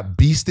 Dirk got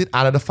beasted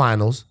out of the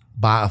finals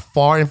by a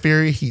far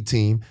inferior Heat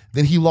team.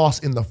 Then he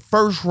lost in the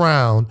first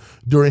round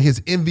during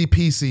his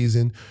MVP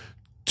season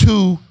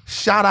to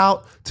shout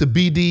out to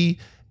BD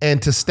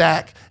and to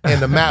Stack and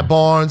to Matt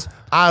Barnes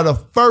out of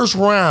the first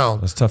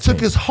round. That's tough. Took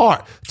his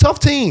heart. Tough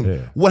team.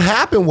 Yeah. What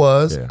happened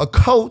was a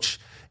coach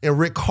and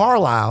Rick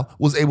Carlisle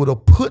was able to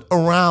put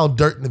around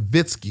Dirk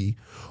Nowitzki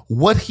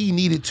what he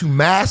needed to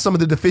mask some of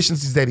the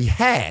deficiencies that he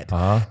had,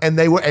 and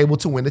they were able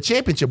to win the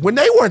championship when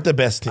they weren't the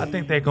best team. I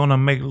think they're gonna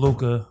make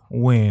Luka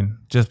win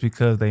just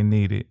because they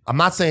need it. I'm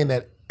not saying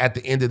that at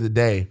the end of the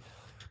day,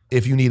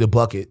 if you need a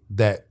bucket,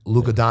 that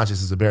Luka Doncic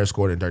is a better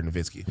scorer than Dirk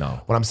Nowitzki.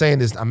 No. What I'm saying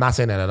is, I'm not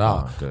saying that at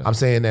all. I'm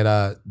saying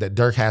that that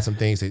Dirk has some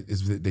things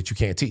that you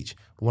can't teach.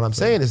 But what I'm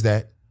saying is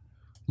that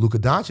Luka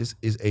Doncic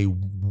is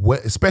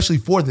especially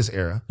for this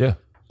era,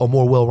 a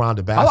more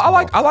well-rounded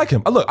basketball. I like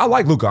him. Look, I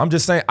like Luka. I'm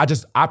just saying,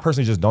 I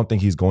personally just don't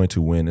think he's going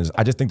to win.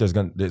 I just think it's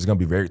gonna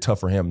be very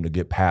tough for him to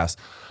get past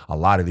a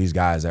lot of these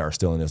guys that are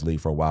still in this league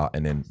for a while,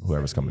 and then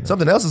whoever's coming in.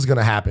 Something else is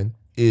gonna happen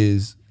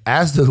is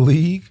as the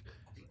league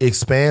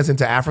expands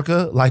into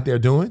Africa like they're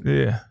doing,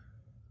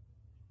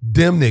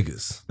 them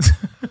niggas.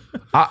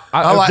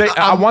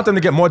 I want them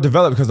to get more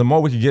developed because the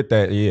more we can get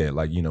that,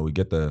 we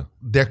get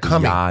they're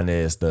coming.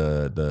 Giannis,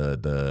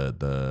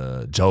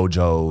 the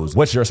JoJo's.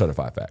 What's your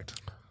certified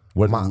fact?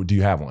 Do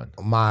you have one?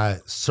 My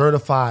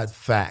certified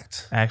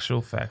fact,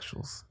 actual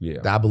factuals,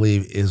 that I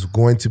believe is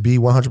going to be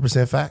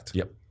 100% fact.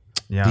 Yep.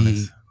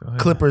 Giannis. The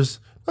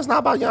Clippers. It's not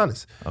about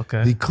Giannis.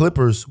 Okay. The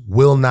Clippers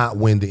will not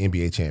win the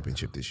NBA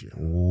championship this year.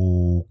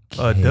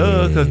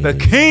 Because the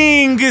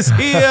king is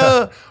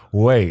here.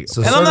 Wait.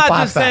 So and I'm not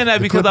just saying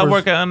that because I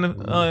work at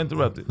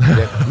Uninterrupted.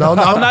 No,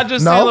 I'm not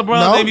just saying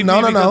LeBron's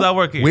MVP because I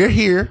work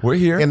here. We're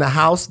here in the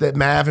house that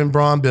Mav and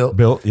Braun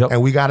built. Yep.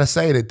 And we got to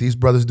say that these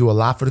brothers do a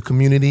lot for the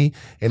community,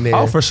 and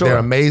for sure. They're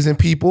amazing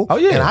people. Oh,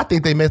 yeah. And I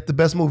think they make the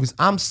best movies.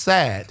 I'm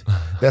sad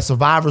that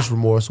Survivor's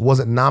Remorse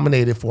wasn't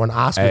nominated for an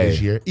Oscar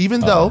this year, even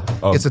though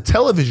it's a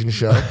television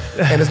show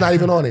and it's not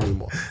even on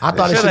anymore. I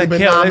thought it should have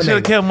been nominated. They should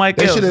have killed Mike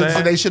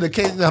Epps. They should have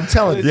killed. I'm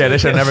telling you. Yeah, they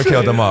should have never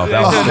killed them off.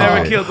 They should have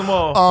never killed them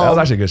off. That was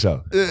actually a good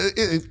show.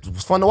 It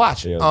was fun to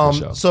watch. Yeah, it was a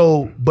good show.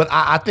 So, but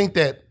I think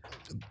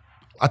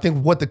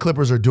what the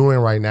Clippers are doing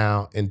right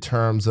now in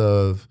terms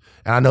of,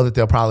 and I know that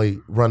they'll probably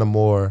run a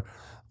more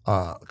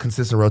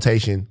consistent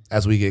rotation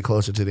as we get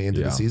closer to the end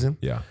of the season.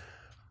 Yeah.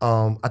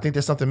 I think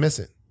there's something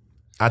missing.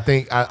 I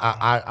think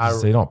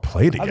They don't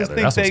play together. I just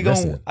think That's they what's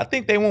going. missing. I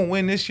think they won't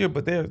win this year,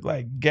 but they're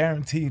like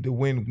guaranteed to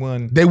win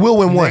one. they will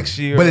win one, next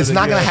year but or it's the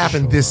not year going to after.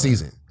 happen this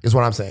season. Is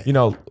what I'm saying. You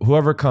know,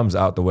 whoever comes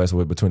out the West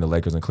with between the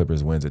Lakers and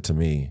Clippers wins it. To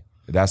me,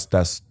 that's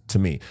to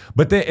me.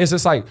 But then it's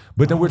just like,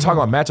 we're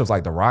talking about matchups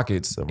like the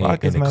Rockets, and the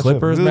matchup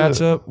Clippers good.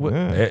 matchup.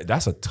 Yeah.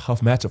 That's a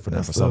tough matchup for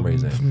them for some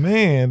reason.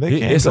 Man, they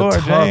can't It's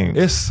guard James.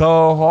 It's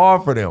so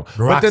hard for them. But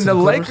Rockets then the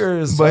and Clippers?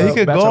 Lakers, But he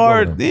could match up over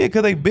guard, them. yeah,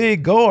 because they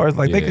big guards.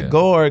 Like they Yeah. could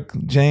guard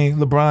James,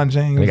 LeBron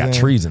James. They got and-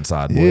 trees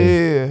inside, boy.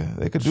 Yeah,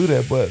 they could do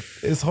that, but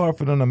it's hard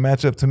for them to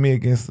match up to me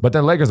against But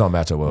then Lakers don't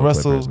match up well with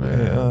Russell. Clippers,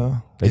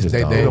 man. They just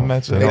They don't. don't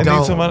match up. They They don't.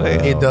 need somebody-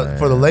 It does- man.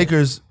 for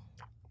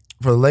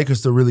the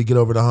Lakers to really get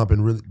over the hump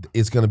and really,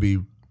 it's going to be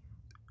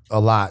a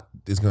lot.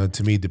 It's going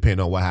to me depend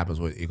on what happens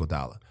with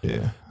Iguodala.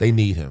 Yeah. They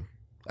need him,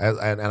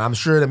 and I'm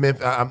sure that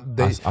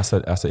Memphis. I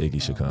said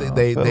Iggy should come.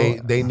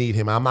 They need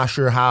him. I'm not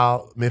sure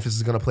how Memphis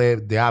is going to play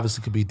it. They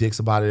obviously could be dicks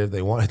about it if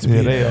they wanted to Yeah,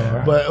 be. they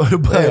are.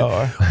 But They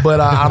are.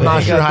 But I'm not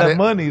ain't sure got how that they.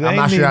 money. They I'm ain't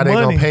not sure need how they're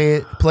money.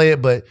 going to play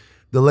it. But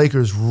the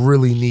Lakers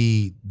really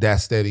need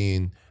that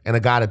steadying and a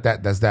guy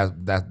that's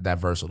that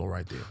versatile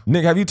right there.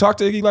 Nick, have you talked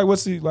to Iggy? Like,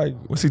 what's he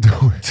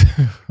doing? Is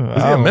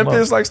he in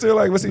Memphis? Like, still,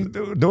 like, what's he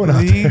doing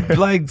out He there?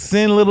 like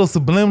send little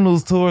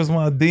subliminals towards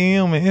my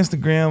DM and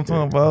Instagram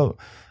talking about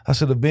I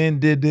should have been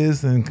did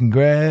this and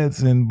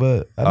congrats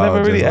but I never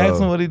just really asked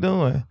love. him what he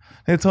doing.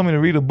 They told me to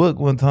read a book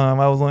one time.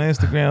 I was on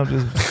Instagram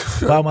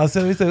just by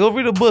myself. He said, "Go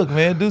read a book,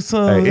 man. Do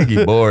something." Hey,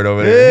 Iggy bored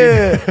over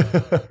there.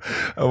 Yeah.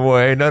 Oh,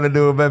 boy, ain't nothing to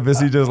do with Memphis.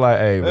 He just like,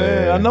 hey,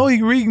 man. Yeah, I know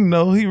he reading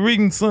though. He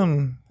reading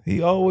something.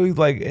 He always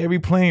like every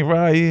plane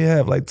ride. He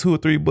have like 2 or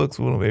 3 books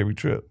with him every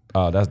trip.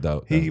 Oh, that's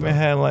dope. He That's even dope.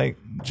 had like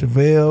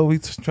JaVale.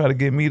 He tried to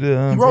get me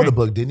to. He wrote a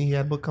book, didn't he? He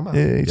had a book come out.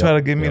 Yeah, he tried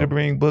to get me yep. to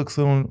bring books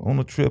on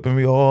the trip, and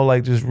we all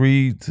like just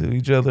read to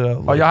each other. I was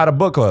Oh, like, y'all had a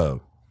book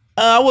club.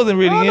 I wasn't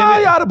really Oh, in no,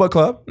 it. y'all had a book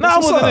club. No, I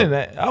That's what's wasn't up. in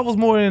that. I was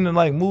more into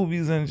like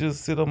movies and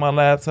just sit on my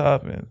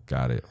laptop and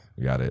Got it.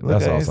 Look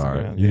That's at all sorry.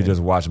 Instagram, You yeah.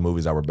 just watch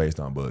movies that were based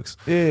on books.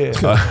 yeah,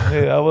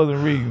 I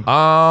wasn't reading.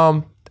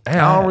 Hey,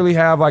 I don't really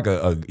have like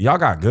a y'all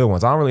got good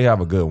ones. I don't really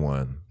have a good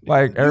one.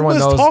 Like You everyone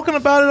was knows. talking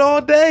about it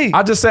all day.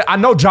 I just said I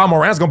know John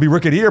Morant's gonna be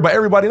rookie of the year, but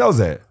everybody knows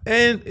that.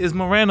 And is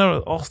Miranda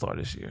All-Star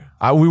this year?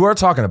 We were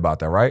talking about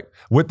that, right?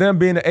 With them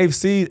being the 8th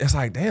seed, it's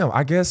like, damn,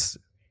 I guess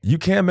you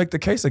can make the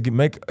case to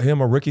make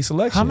him a rookie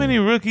selection. How many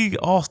rookie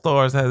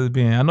All-Stars has it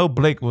been? I know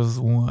Blake was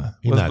one.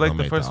 He's Was not Blake gonna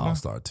the make first the one?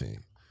 All-Star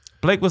team.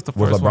 Blake was the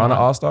Was first LeBron one. an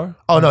All-Star?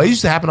 Oh no, it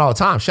used to happen all the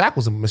time.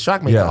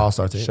 Shaq made the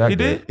All-Star team. Shaq He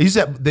did?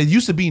 There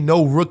used to be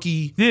no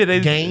rookie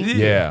game.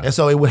 Yeah. And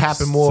so it would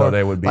happen more. So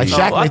they would be- like No,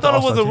 Shaq Oh, I made the thought it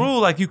was All-Star a team. rule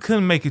like you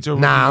couldn't make it your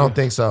rookie Nah, I year. don't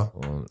think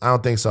so. I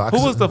don't think so.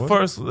 Who was the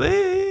first?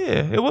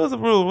 Yeah, it was a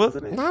rule,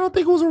 wasn't it? I don't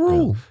think it was a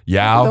rule.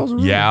 That was a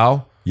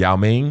rule. Yao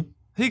Ming.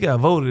 He got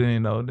voted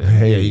in though. Yeah,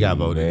 he got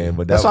voted man, in.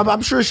 but That's that- why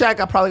I'm sure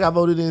Shaq probably got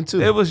voted in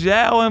too. It was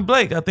Yao and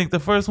Blake. I think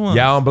the first one.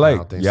 Yao and Blake. I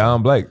don't think Yao so.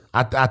 and Blake.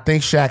 I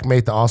think Shaq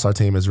made the All-Star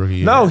team as rookie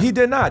year. No, he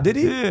did not. Did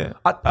he? Yeah,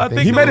 I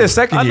think he made it his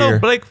second I know year.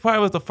 Blake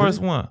probably was the first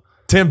one.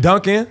 Tim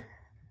Duncan.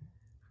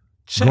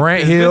 Check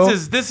Grant this. Hill.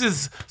 This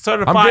is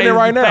certified. I'm getting it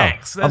right now.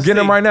 facts. I'm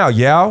getting it right now.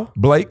 Yao,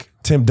 Blake,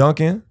 Tim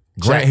Duncan,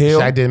 Grant Hill,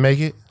 Shaq didn't make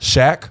it.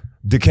 Shaq,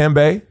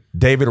 Dikembe,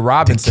 David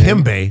Robinson.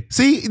 Kimbe.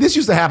 See, this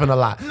used to happen a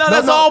lot. No,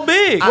 that's all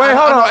big. Wait,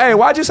 hold on. Hey,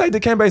 why'd you say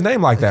Dikembe's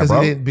name like that, Because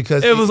bro? he didn't.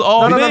 Because It was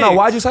all No. big.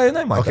 Why'd you say his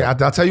name like Okay, that?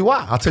 I'll tell you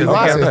why. I'll tell you Okay,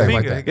 why I said okay. it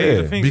like Finger, that. gave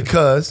the Yeah. finger.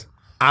 Because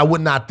I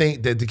would not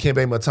think that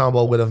Dikembe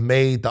Mutombo would have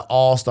made the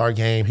All-Star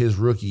game his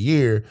rookie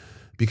year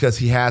because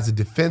he has a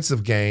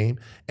defensive game,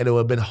 and it would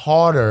have been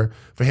harder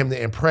for him to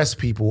impress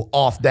people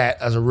off that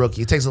as a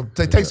rookie. It takes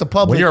a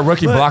public. When you're a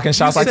rookie blocking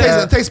shots like it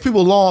that, takes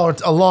people a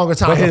longer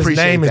time but to his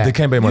appreciate name that. is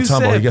Dikembe You Mutombo. He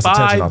said gets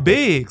attention 5 off that.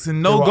 bigs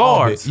and They no were all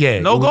guards. big. Yeah,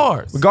 no it was-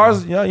 guards.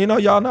 Guards, yeah, you know,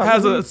 y'all know.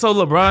 So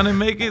LeBron didn't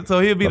make it, so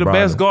he'll be the LeBron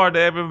best did. guard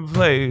to ever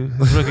play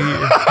his rookie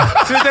year.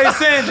 since they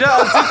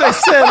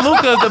said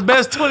Luka's the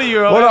best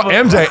 20-year-old. What up,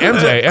 ever. MJ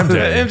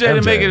MJ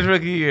didn't make it his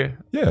rookie year.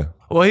 Yeah.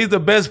 Well, he's the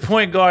best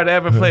point guard to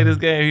ever play this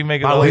game. He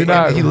make it. By the all way,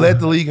 year. he led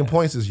the league in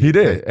points this year. He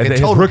did. In And his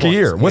total rookie points.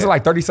 year. Was Yeah. it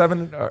like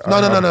 37? No,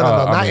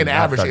 not in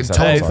average, in 37.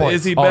 total Hey, points.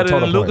 is he Oh, better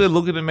total than Luka? points.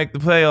 Luka didn't make the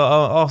play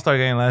All-Star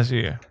game last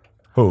year.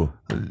 Who?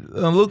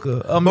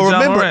 Luka. But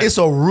remember, it's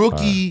a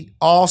rookie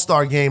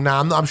All-Star game now.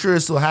 I'm sure it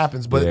still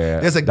happens, but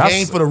Yeah. there's a That's-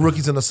 game for the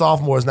rookies and the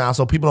sophomores now,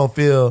 so people don't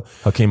feel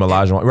Hakeem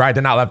Olajuwon. Right,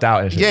 they're not left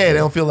out. And shit. they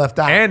don't feel left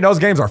out. And those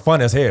games are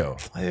fun as hell.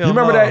 You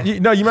remember no. that? You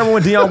remember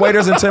when Deion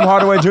Waiters and Tim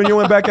Hardaway Jr.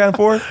 went back and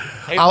forth?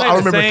 They I play the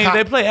remember same- Ky-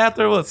 they play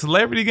after what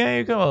celebrity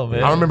game? Come on,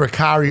 man. I remember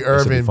Kyrie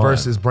Irving fun.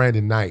 versus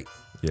Brandon Knight.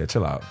 Yeah,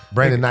 chill out.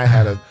 Brandon Knight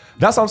had a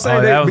That's what I'm saying.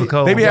 Oh, that was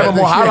cold. They be having Yeah,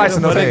 more they- highlights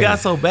in those But it games. got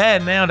so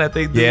bad now that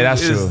they do Yeah,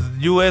 that's is true.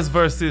 U.S.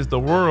 versus the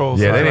world.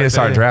 Yeah, so they I need to like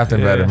start that. drafting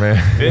Yeah. better,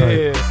 man.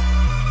 Yeah.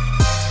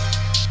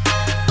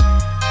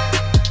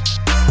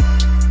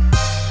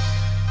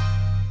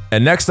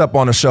 And next up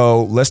on the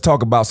show, let's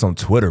talk about some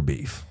Twitter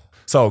beef.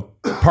 So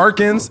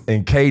Perkins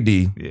and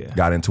KD Yeah.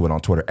 got into it on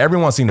Twitter.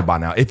 Everyone's seen it by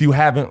now. If you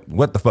haven't,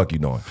 what the fuck you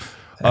doing?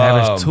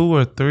 Average 2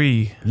 or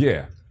 3.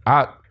 Yeah.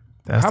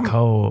 That's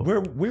cold.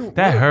 That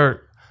That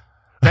hurt.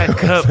 That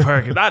cut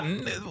Perkins.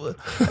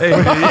 Hey,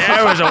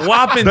 average a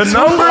whopping The 2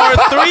 number? or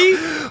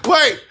 3.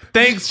 Wait.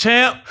 Thanks,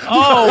 champ.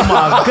 Oh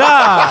my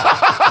God,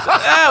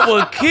 that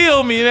would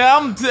kill me.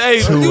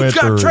 Hey, 2 you and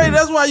got 3. traded.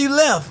 That's why you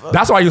left.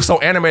 That's why he was so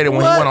animated when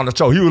he What? went on the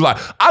show. He was like,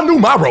 I knew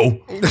my role.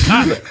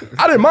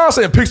 I didn't mind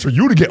saying picks for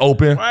you to get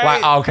open. Right.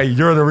 Like, oh, okay,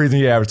 you're the reason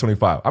he averaged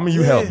 25. I mean,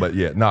 you helped, but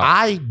yeah, no.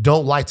 I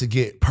don't like to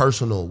get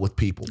personal with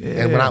people.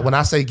 And when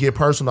I say get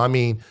personal, I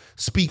mean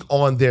speak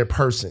on their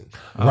person.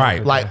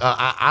 Right. Like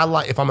I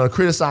like, if I'm going to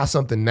criticize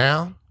something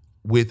now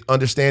with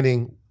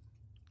understanding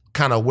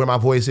kind of where my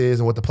voice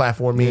is and what the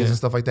platform means and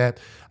stuff like that,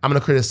 I'm going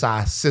to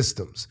criticize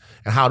systems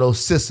and how those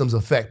systems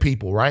affect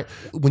people, right?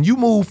 When you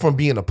move from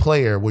being a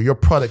player where your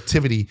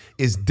productivity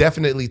is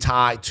definitely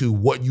tied to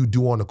what you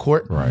do on the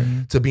court, Right.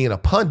 to being a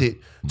pundit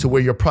to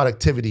where your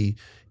productivity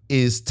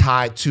is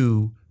tied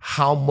to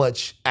how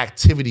much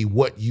activity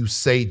what you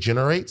say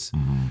generates,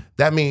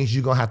 that means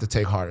you're going to have to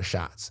take harder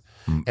shots.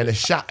 And the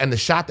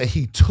shot that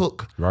he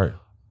took Right.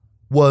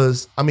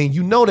 was, I mean,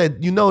 you know that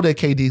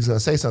KD is going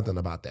to say something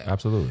about that.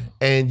 Absolutely.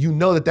 And you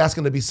know that that's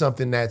going to be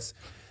something that's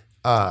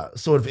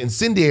sort of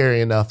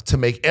incendiary enough to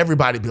make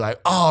everybody be like,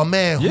 "Oh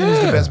man, who's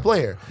the Yeah. best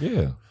player?"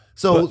 Yeah.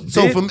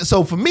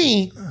 So for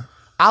me,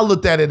 I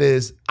looked at it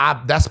as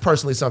that's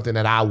personally something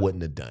that I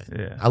wouldn't have done.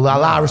 Yeah. A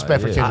lot of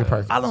respect for yeah. Kendrick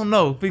Perkins. I don't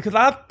know because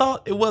I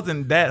thought it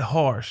wasn't that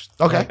harsh.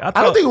 Okay. Like,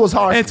 I don't think it was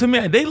harsh. And to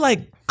me, they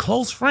like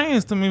close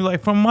friends to me.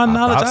 Like from my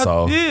knowledge, thought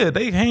so. yeah,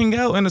 they hang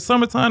out in the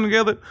summertime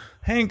together,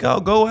 hang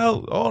out, go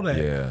out, all that.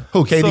 Yeah.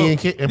 Who, KD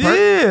and Perk?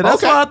 Yeah,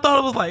 that's Okay. why I thought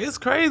it was like it's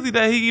crazy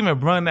that he even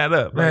brought that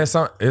up. Man,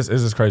 Like, it's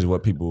just crazy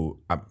what people.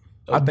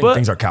 I think But-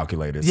 things are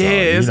calculated. So, Yeah, you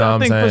it's- know I what I'm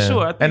think for saying?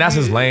 sure. I think And that's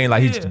his he- lane.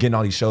 Like he's yeah. getting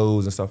all these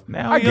shows and stuff.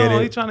 now I he get on,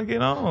 it. he trying to get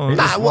He on.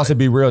 just wants to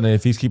be real, and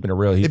if he's keeping it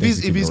real, If he's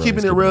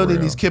keeping it real,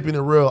 then he's keeping it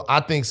real. I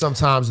think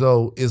sometimes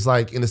though, it's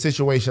like in a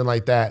situation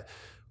like that,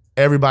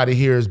 everybody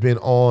here has been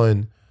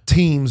on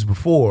teams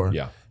before.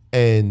 Yeah.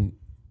 And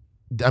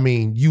I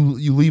mean, you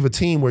leave a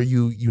team where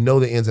you know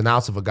the ins and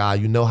outs of a guy,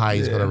 you know how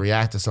he's Yeah. going to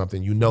react to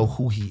something, you know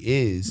who he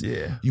is.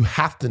 Yeah. You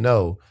have to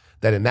know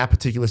that in that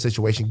particular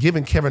situation,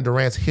 given Kevin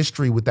Durant's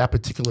history with that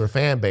particular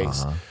fan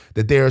base,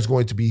 that there is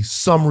going to be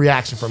some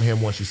reaction from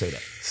him once you say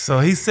that. So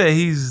he said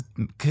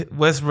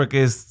Westbrook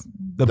is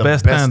the The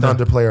best, best Thunder.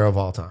 Thunder player of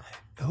all time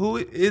Who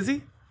is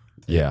he?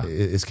 Yeah.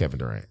 is Kevin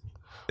Durant.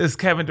 It's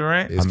Kevin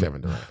Durant. Is Kevin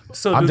Durant.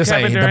 So I'm do just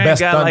Kevin saying the Durant best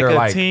got Thunder,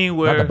 like a team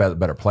where not the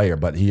better player,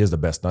 but he is the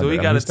best Thunder. do he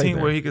I got mean, a stay team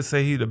there. where he could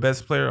say he's the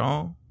best player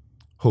on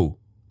Who?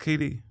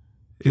 KD?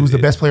 He was the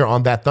best player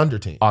on that Thunder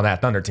team. on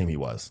that Thunder team he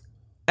was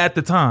At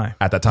the time.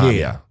 at the time. Yeah.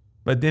 Yeah.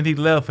 But then he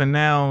left and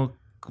now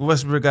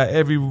Westbrook got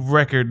every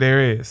record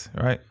there is,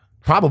 right?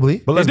 Probably.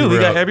 But let's He be do. He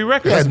real. got every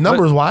record. Yeah,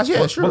 numbers wise,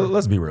 yeah, sure. Well,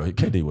 let's be real.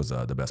 KD was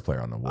the best player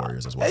on the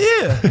Warriors as well.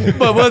 Yeah.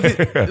 But was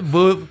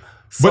it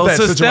so that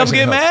should Steph situation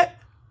get helps. mad?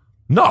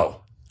 No.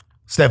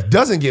 Steph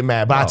doesn't get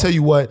mad, but I tell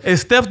you what,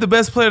 Is Steph the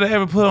best player to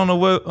ever put on a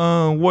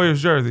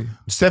Warriors jersey?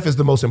 Steph is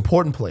the most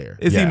important player.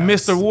 Is Yes.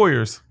 he Mr.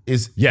 Warriors?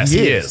 Yes,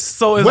 he is.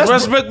 So is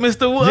Westbrook- Westbrook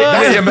Mr. Warriors?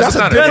 that's- Yeah, that's Mr. a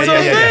Thunder. That's what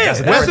I'm Yeah, saying. that's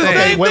a That's different the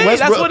thing. same thing.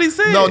 That's what he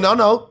said.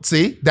 No.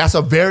 See, that's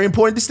a very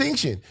important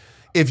distinction.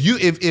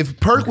 If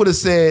Perk would have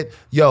said,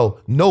 "Yo,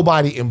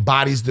 nobody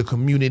embodies the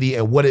community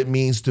and what it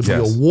means to be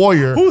Yes. a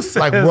warrior Who says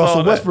like all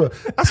Russell that? Westbrook,"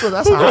 that's how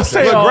I gonna say.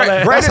 say Look, all great-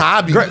 that? That's how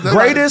I be.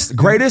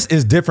 Greatest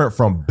is different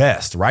from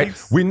best, right?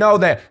 We know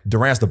that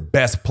Durant's the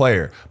best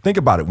player. Think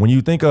about it. When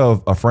you think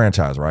of a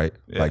franchise, right?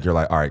 Like you're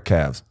like, all right,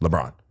 Cavs,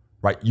 LeBron,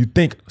 right? You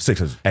think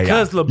Sixers, AI.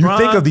 Because LeBron you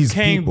think of these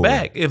came people,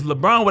 back. If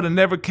LeBron would have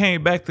never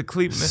came back to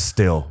Cleveland,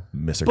 still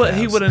Mr. but Cavs.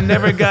 he would have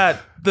never got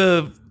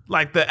the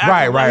Right,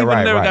 he would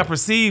never right. got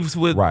perceived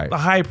with Right. the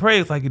high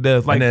praise like he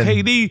does. Like And then-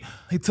 KD,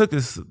 he took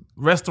his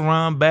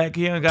restaurant back.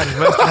 He ain't got his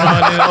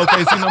restaurant in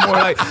OKC no more.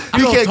 Like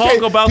you don't can't-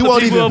 talk about he the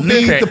won't people. even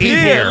feed the people.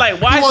 Yeah,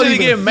 like why He won't should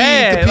he even get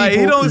mad? feed the Like he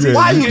people. don't.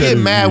 Why you you get can't-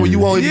 mad when you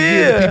won't even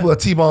give the people a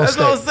T-bone That's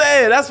steak? what I'm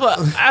saying.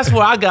 That's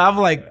what I got. I'm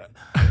like,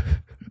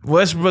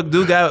 Westbrook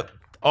do got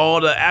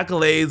all the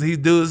accolades. He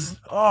does.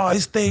 Oh, he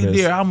stayed Yes.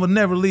 there. I will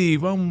never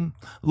leave. I'm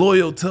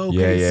loyal to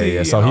OKC.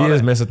 Yeah. So and he all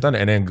is that. Mr. Thunder,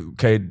 and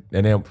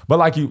then, but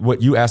like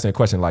what you asked me a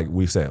question, like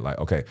we said, like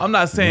okay, I'm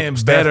not saying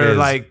Steph better. is-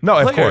 Like no,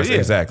 of player, course, yeah.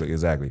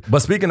 exactly.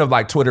 But speaking of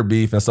like Twitter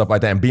beef and stuff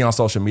like that, and being on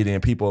social media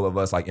and people of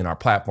us like in our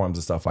platforms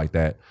and stuff like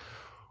that,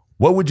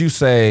 what would you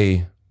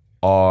say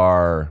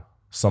are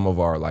some of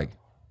our like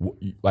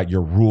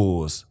your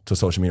rules to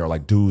social media, or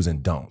like do's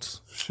and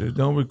don'ts? Shit,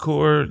 don't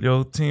record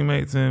your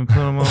teammates and put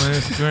them on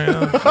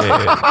Instagram.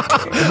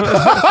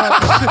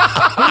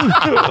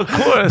 Of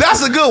course.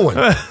 That's a good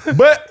one.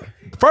 But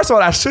first of all,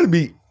 that should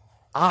be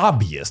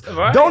obvious.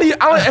 Right. Don't even,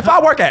 if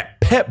I work at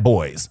Pep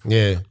Boys,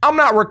 Yeah. I'm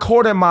not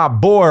recording my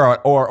boy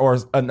or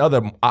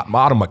another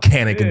auto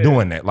mechanic and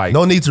doing that. Like,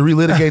 No need to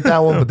relitigate that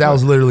one, but that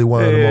was literally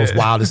one of the most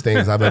wildest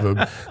things I've ever.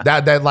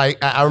 That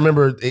like I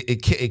remember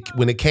it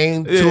when it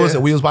came to us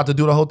and we was about to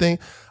do the whole thing.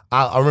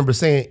 I remember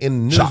saying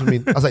in the news with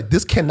me, I was like,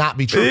 "This cannot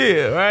be true."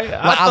 Yeah, right.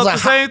 Like, I thought the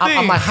same thing.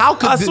 I'm like, how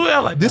could I this,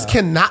 swear, like this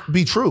cannot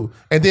be true?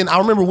 And then I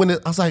remember when I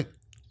was like,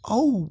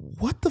 "Oh,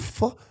 what the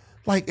fuck?"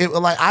 That's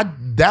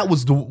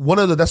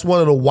one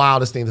of the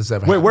wildest things that's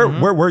ever Wait,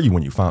 happened. where were you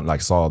when you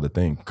saw the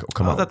thing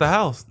come I was out? at the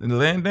house and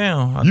laying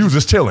down. You was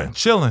just chilling.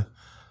 Chilling.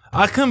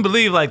 I couldn't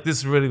believe like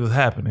this really was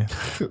happening.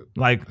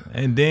 Like,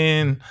 and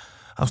then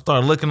I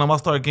started looking up. I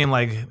started getting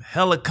like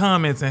hella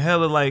comments and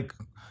hella like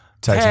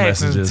Text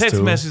tags messages, and text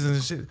too. messages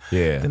and shit.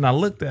 Yeah. Then I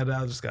looked at it.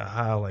 I just got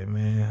high. Like,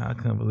 man, I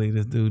couldn't believe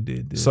this dude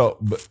did this. So,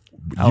 but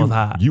I was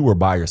hot. you were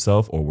by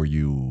yourself, or were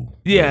you?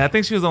 Yeah, I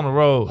think she was on the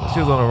road. She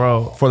was on the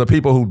road. For the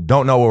people who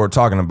don't know what we're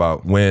talking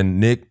about,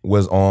 when Nick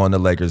was on the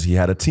Lakers, he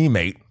had a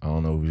teammate. I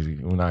don't know.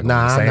 We're not going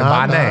to say him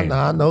by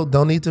name. No,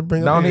 don't need to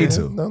bring. Don't up need his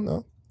to. name.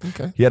 No.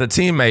 Okay. He had a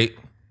teammate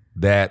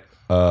that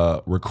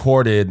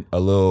recorded a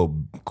little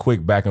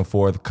quick back and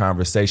forth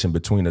conversation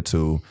between the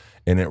two,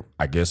 and it,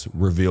 I guess,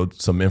 revealed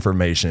some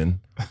information.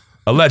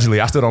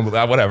 Allegedly, I still don't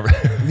believe, whatever.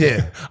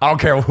 Yeah. I don't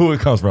care who it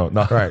comes from.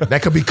 No. Right.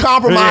 That could be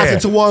compromising Yeah.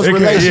 to one's It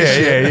could-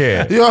 relationship.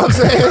 yeah. You know what I'm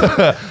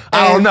saying?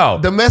 I don't And know.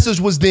 The message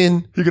was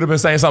then He could have been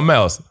saying something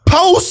else.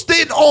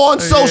 posted on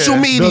social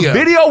media. The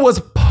video was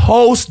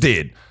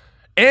posted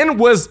and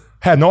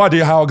had no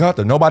idea how it got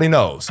there. Nobody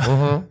knows.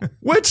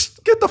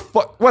 Which, get the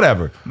fuck,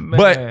 whatever. Man.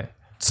 But,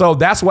 so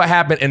that's what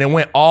happened, and it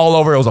went all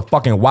over. It was a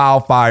fucking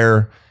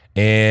wildfire,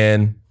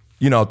 and,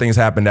 things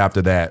happened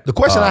after that. The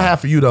question I have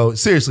for you, though,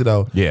 seriously,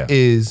 though, Yeah.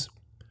 is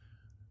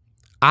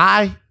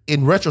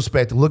in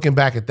retrospect, looking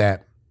back at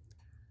that,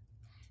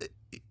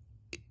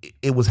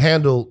 it was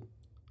handled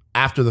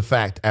after the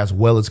fact as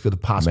well as could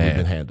have possibly Man,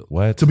 been handled.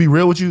 what? To be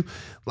real with you,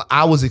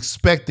 I was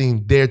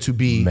expecting there to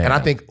be, Man. and I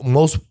think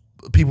most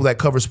people that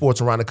cover sports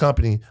around the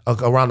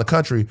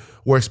country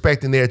were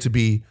expecting there to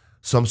be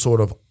some sort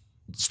of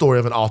story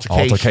of an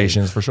altercation.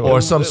 Altercations, for sure.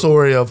 Or some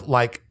story of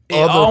like It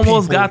other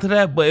almost people. got to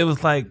that, but it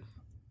was like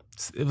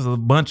it was a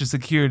bunch of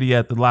security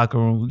at the locker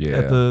room.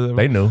 Yeah,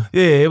 they knew.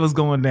 Yeah, it was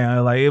going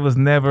down. Like it was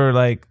never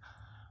like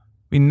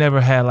we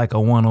never had like a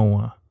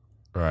one-on-one.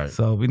 Right.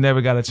 So we never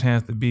got a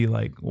chance to be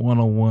like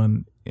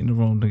one-on-one in the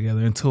room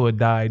together until it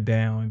died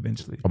down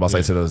eventually. I'm about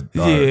to say to those.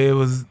 Yeah, it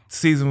was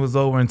season was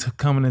over and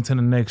coming into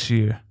the next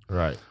year.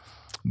 Right.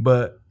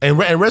 But In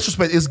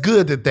retrospect, it's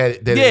good that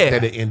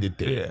it ended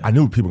there. yeah. I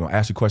knew people were gonna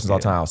ask you questions all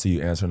the time. I'll see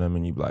you answering them,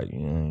 and you be like,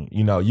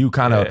 you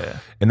kind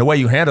of, and the way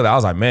you handled it, I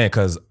was like, man,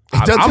 because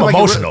doesn't I'm seem like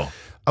emotional.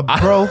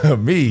 Bro,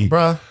 Me,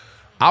 bruh.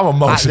 I'm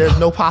emotional. There's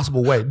no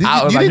possible way. Did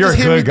I was you like, didn't you're just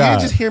a hear me? good guy.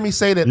 Did you just hear me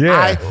say that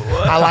Yeah.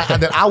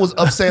 that I was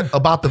upset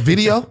about the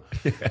video?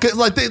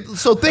 Cause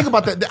so think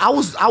about that. I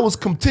was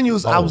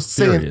continuous. I was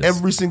saying furious.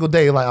 every single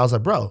day, like I was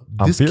like, bro,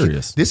 I'm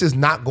furious. This is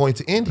not going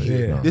to end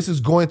here. Yeah. This is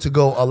going to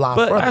go a lot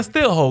But further. I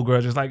still hold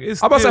grudges. Like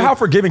it's I'm about to say, still- how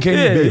forgiving can you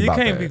be about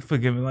you can't that? be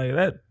forgiving like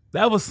that.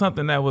 That was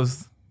something that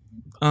was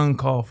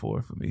uncalled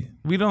for me.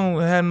 We don't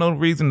have no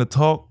reason to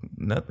talk.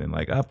 Nothing.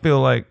 Like I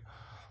feel like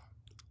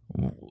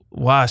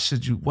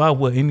why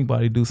would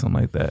anybody do something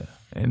like that?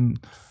 And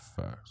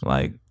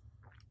like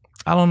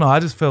I don't know. I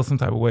just felt some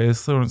type of way. There's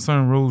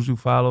certain rules you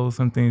follow,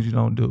 some things you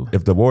don't do.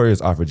 If the Warriors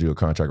offered you a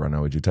contract right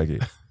now, would you take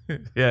it?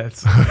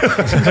 Yes.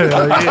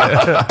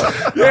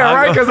 Yeah,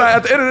 right. Because at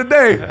the end of the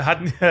day,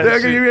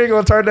 nigga, you ain't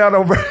gonna turn down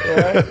no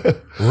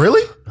bread.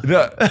 Really?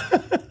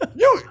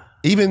 You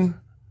Even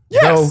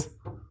yes.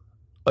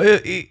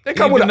 They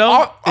come with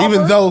an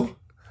even though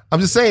I'm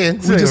just saying,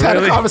 we just had a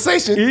Really?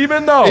 conversation.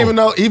 Even though That's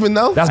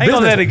that's I ain't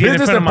gonna business. let it get in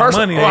business front of and my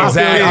personal. money, Oh, though.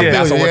 exactly. I feel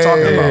That's you. what we're Yeah,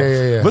 talking about.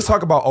 yeah. Let's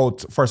talk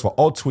about first of all,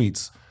 old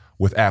tweets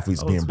with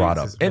athletes being brought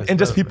tweets up, is and messed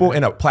just up, people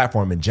in a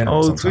platform in general.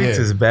 Old sometimes. tweets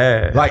is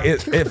bad. Like it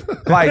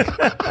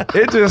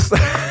just.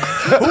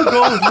 Who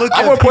goes look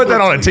I'm at gonna put that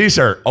people on a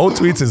T-shirt. Old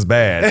tweets is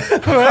bad.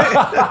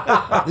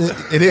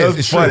 It is.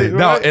 It's Funny. true.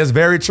 No, it's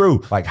very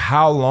true. Like,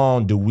 how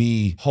long do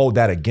we hold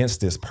that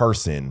against this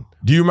person?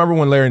 Do you remember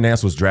when Larry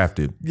Nance was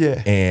drafted?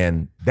 Yeah.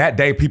 And that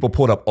day, people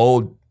pulled up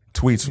old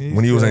tweets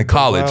when he was said in the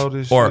college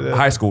wildest or shit ever.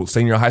 high school,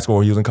 senior high school,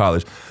 where he was in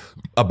college,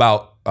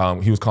 about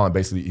he was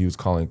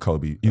calling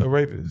Kobe a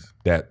rapist.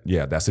 that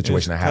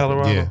situation that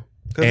happened. Colorado. Yeah.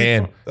 'Cause he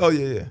And- from-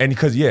 yeah. And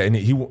because and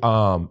he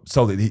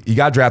so that he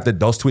got drafted.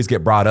 Those tweets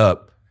get brought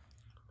up.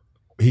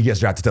 He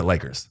gets drafted to the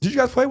Lakers. Did you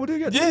guys play with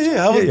it?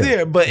 Yeah, I was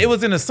there, but it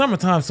was in the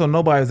summertime, so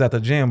nobody was at the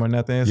gym or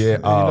nothing. It's,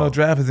 Yeah,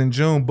 draft is in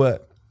June,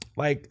 but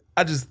like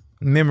I just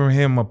remember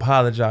him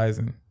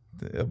apologizing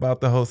about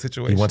the whole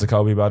situation. He went to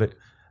Kobe about it.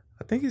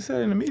 I think he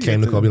said in the media.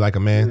 Came to too. Kobe like a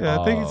man. Yeah,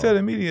 I think he said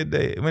in media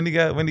day when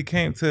he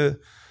came to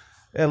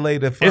LA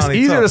to finally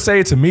It's easier talk. to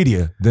say it to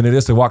media than it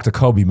is to walk to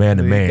Kobe man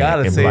to You man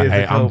gotta and be say like, it to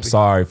 "Hey, I'm Kobe.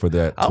 sorry for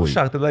that I was tweet."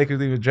 shocked the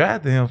Lakers even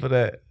drafted him for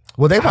that.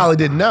 Well, they probably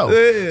didn't know.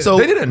 Yeah. So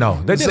They didn't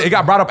know. They did. It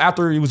got brought up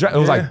after he was drafted. It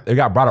was like it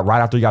got brought up right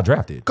after he got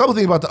drafted. couple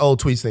things about the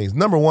old tweets things.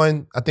 Number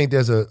one, I think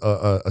there's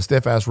a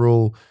steadfast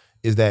rule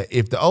is that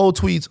if the old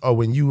tweets are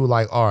when you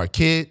like are a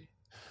kid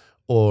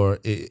or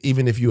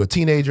even if you're a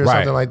teenager or Right.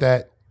 something like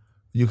that,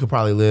 you could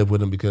probably live with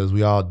them because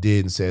we all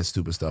did and said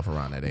stupid stuff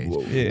around that age.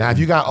 Yeah. Now, if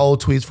you got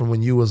old tweets from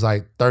when you was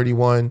like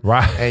 31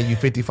 Right. and you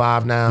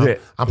 55 now, Yeah.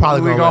 I'm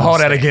probably We're gonna gonna hold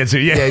let that them against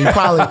you. Yeah.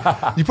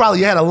 Yeah, you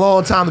probably had a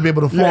long time to be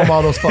able to form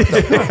all those fucked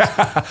up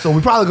thoughts. So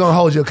we probably gonna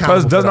hold you accountable.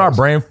 Because doesn't for our those.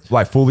 brain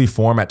like fully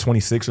form at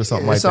 26 or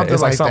something Yeah, like something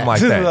that? It's like like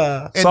something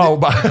that. like that. So,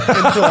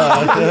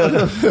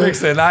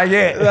 Fixing, not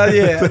yet.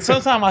 Yeah,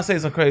 sometimes I say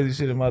some crazy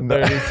shit in my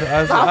 30s. So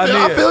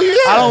I feel you,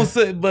 yeah. I don't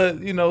say,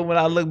 but you know, when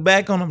I look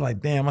back on, it, I'm like,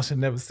 damn, I should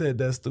never said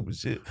that stupid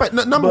shit. Right,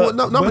 number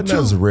but two.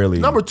 that's really-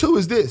 Number two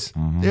is this: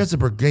 there's a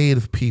brigade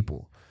of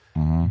people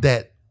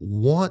that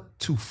want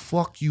to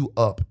fuck you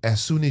up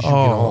as soon as you get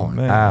on.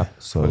 man.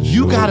 Absolutely.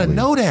 You gotta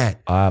know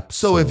that.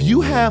 So if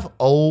you Absolutely. have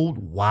old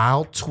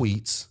wild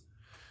tweets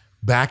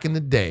back in the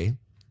day,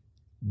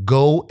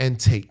 go and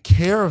take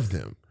care of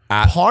them.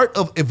 Part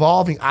of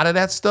evolving out of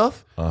that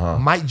stuff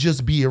might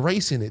just be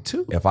erasing it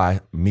too. If I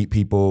meet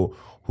people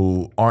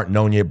who aren't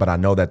known yet, but I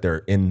know that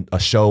they're in a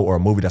show or a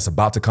movie that's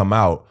about to come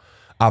out,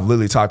 I've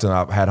literally talked to them.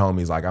 I've had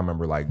homies like I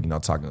remember like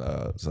talking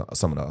to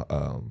some of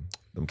the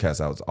them cats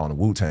that was on the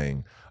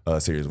Wu-Tang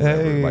series, or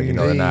whatever. Like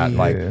they're not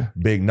like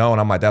big known.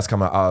 I'm like that's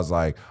coming. I was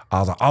like,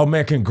 oh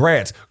man,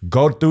 congrats.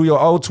 Go through your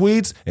old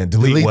tweets and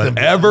delete them.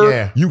 whatever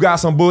Yeah. you got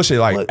some bullshit.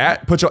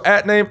 Like put your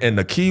 @ name and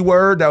the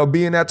keyword that would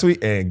be in that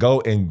tweet and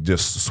go and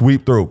just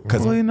sweep through.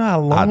 Because Well, you know how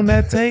long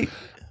that take?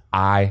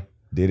 I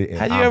did it. And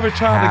Have you I'm ever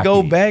tried to go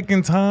happy. back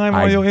in time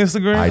I- on your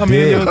Instagram? I mean,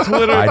 did. your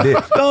Twitter. I did.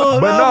 No,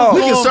 But no,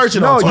 we can search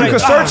it No, on you Twitter. can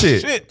search it.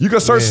 Shit. You can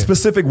search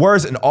specific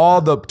words and all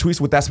the tweets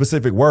with that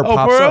specific word Oh,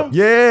 pops for real? up.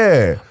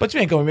 Yeah. But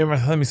you ain't gonna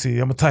remember. Let me see.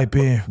 I'm gonna type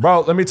in.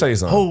 Bro, let me tell you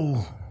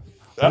something.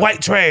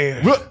 White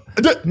trash.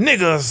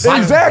 Niggas.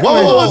 Exactly.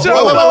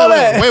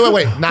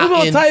 Wait. Now, Who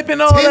gonna in type in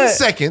all 10 that?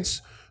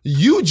 seconds,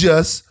 you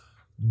just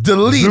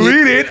deleted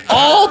Deleted.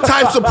 all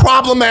types of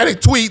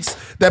problematic tweets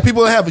that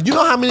people have. You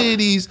know how many of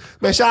these,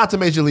 man, shout out to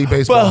Major League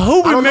Baseball. But who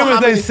I don't know remembers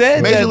how they many-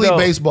 said Major that, League though?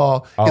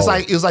 Baseball,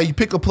 it's like you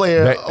pick a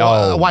player,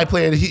 a white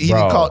player, he Bro.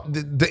 didn't call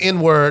the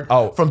N-word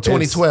from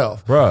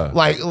 2012. bruh.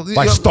 Like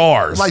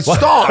stars. Like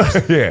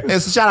stars. Yeah. And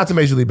so shout out to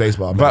Major League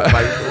Baseball, man. But-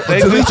 Like, They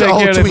delete take your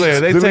old care of their tweets.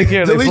 players. They take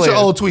care of their Delete your players.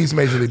 old tweets,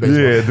 Major League Baseball.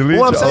 Yeah, delete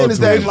What I'm your saying old is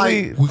that, tweets.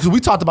 like, because we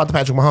talked about the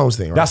Patrick Mahomes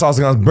thing, right? That's what I was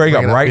going to bring up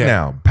Bring it up, right yeah.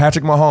 now.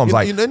 Patrick Mahomes.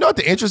 Like, you know what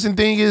the interesting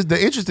thing is? The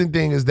interesting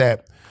thing is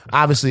that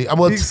obviously, I'm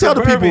going to He's tell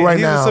the people suburban. right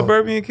He's a now.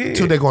 suburban kid.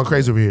 Too, they're going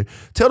crazy over here.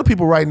 Tell the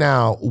people right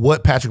now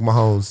what Patrick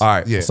Mahomes. all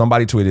right, yeah.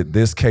 somebody tweeted,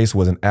 this case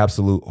was an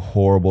absolute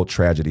horrible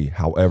tragedy.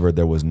 However,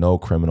 there was no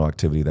criminal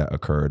activity that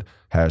occurred.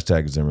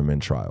 # Zimmerman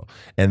trial.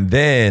 And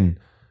then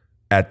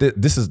at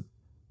this is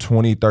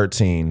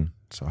 2013.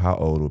 So how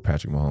old would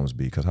Patrick Mahomes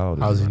be? Because how old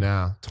is How's he he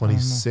now?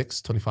 26,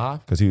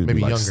 25? Because he would maybe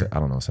be like, younger. I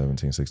don't know,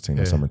 17, 16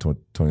 or something,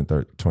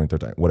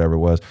 2013, whatever it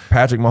was.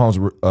 Patrick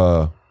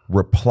Mahomes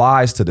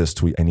replies to this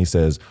tweet and he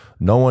says,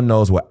 no one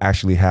knows what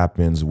actually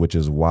happens, which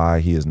is why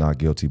he is not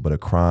guilty, but a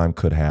crime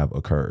could have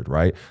occurred,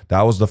 right?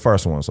 That was the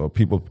first one. So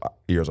people's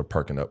ears are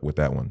perking up with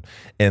that one.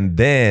 And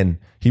then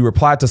he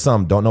replied to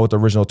some, don't know what the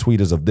original tweet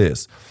is of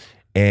this.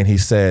 And he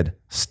said,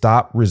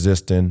 stop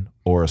resisting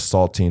or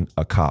assaulting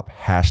a cop. #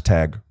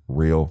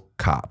 real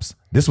cops.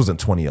 This was in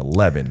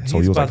 2011. So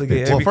He's he was about like to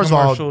get 15. every Well, first of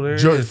all, commercial there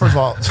George, is. first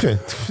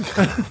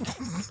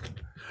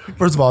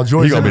of all,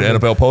 George He gonna be the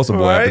Zimmerman. NFL poster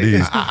boy after Right?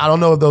 these. I don't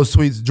know if those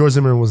tweets. George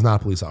Zimmerman was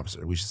not a police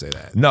officer. We should say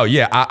that. No,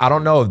 yeah, I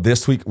don't know if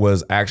this tweet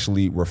was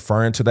actually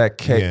referring to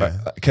that Yeah.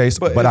 case,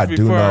 But but I it's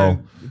do know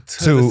referring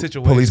to the to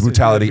situation. police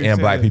brutality Yeah, and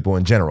black exactly. people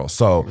in general.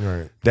 So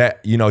Right. that,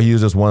 he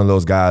was just one of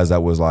those guys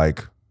that was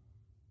like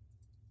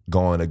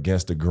going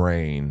against the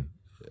grain,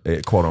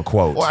 quote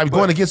unquote. Or I'm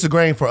going against the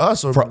grain for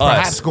us, or For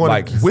perhaps us, going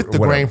like, with the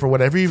whatever. grain for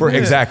whatever.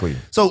 Exactly.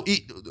 So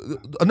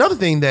another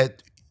thing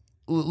that,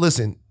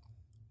 listen,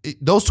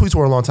 those tweets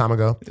were a long time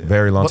ago.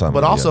 Very long time But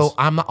ago, also, yes.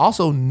 I'm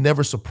also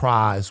never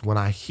surprised when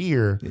I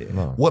hear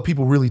what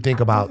people really think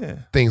about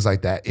things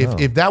like that.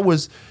 If that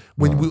was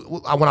when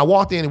I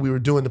walked in and we were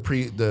doing the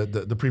pre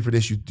for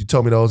this, you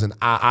told me those, and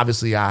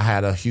obviously I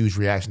had a huge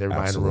reaction.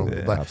 Everybody in the room,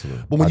 Absolutely, but,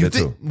 absolutely. but when I you did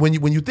think too.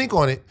 when you think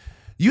on it,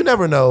 you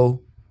never know.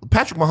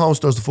 Patrick Mahomes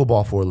throws the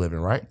football for a living,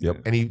 right?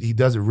 Yep. And he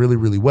does it really,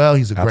 really well.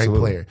 He's a great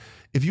Absolutely. player.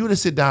 If you were to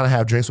sit down and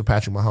have drinks with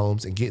Patrick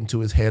Mahomes and get into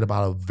his head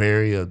about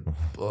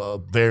a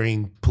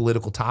varying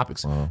political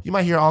topics, you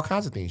might hear all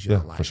kinds of things you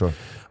don't like. for sure.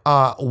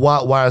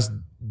 Whereas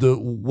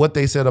what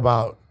they said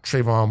about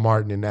Trayvon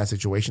Martin in that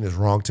situation is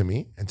wrong to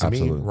me, and to me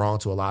Absolutely. wrong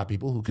to a lot of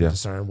people who can Yeah,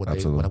 discern what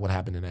absolutely.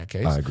 happened in that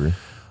case. I agree.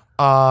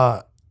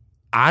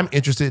 I'm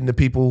interested in the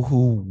people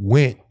who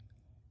went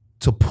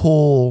to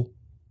pull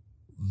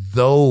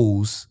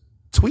those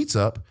tweets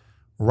up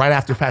right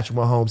after Patrick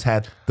Mahomes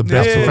had the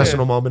best Yeah.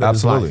 professional moment of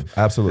his Absolutely. life.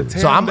 Absolutely.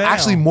 Tear So I'm him down.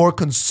 actually more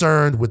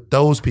concerned with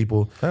those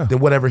people than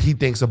whatever he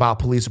thinks about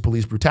police or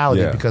police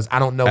brutality, Yeah. because I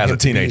don't know As him a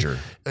to be- teenager.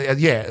 at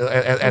He was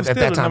that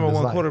still time the number in his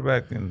one life.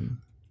 quarterback. And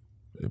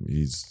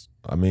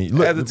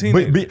Look, As a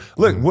teenager.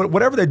 look,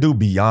 whatever they do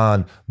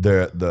beyond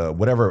the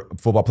whatever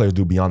football players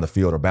do beyond the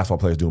field or basketball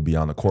players do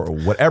beyond the court or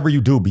whatever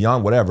you do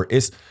beyond whatever,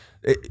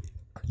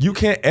 you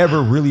can't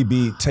ever really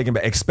be taken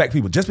back. Expect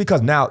people just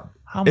because now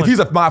If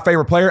he's my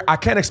favorite player, I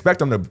can't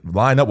expect him to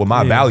line up with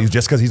my values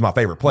just because he's my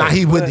favorite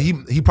player. Nah,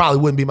 he probably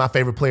wouldn't be my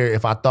favorite player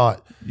if I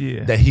thought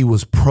that he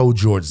was pro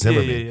George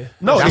Zimmerman.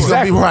 No, that's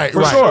exactly. Gonna be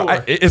for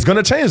sure. It's going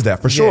to change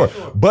that for sure.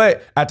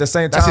 But at the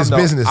same time, that's his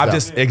business. I'm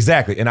just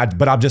exactly,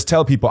 but I just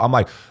tell people, I'm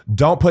like,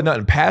 don't put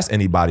nothing past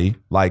anybody.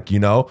 Like,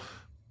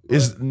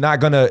 it's not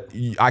gonna.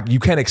 You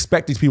can't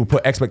expect these people to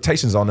put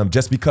expectations on them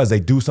just because they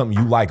do something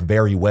you like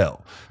very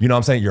well. You know what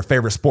I'm saying? Your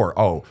favorite sport.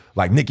 Oh,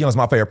 like Nick Young's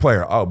my favorite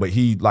player. Oh, but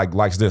he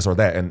likes this or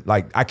that, and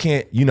I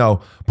can't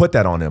put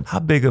that on them. How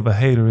big of a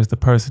hater is the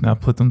person that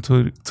put them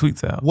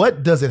tweets out?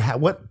 What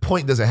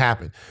point does it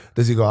happen?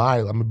 Does he go, all right,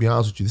 I'm gonna be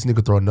honest with you, this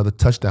nigga throw another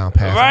touchdown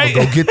pass. Right. I'm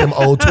gonna go get them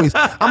old tweets.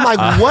 I'm like,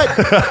 what?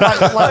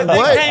 Like what?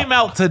 They came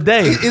out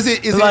today. Is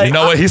it Like, you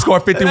know what? He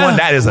scored 51.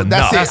 That is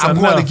enough. That's it. I'm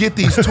going to get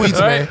these tweets,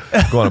 man.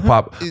 Going to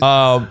pop.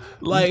 How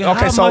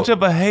much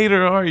of a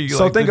hater are you?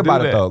 So think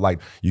about it though. Like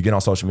you get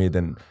on social media,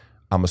 then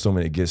I'm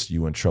assuming it gets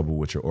you in trouble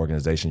with your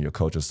organization, your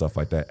coach, and stuff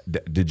like that.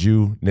 Did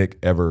you, Nick,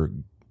 ever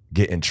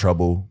get in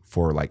trouble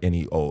for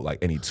any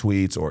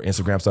tweets or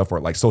Instagram stuff or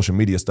like social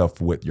media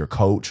stuff with your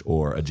coach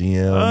or a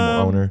GM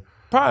or owner?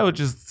 Probably with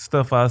just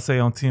stuff I say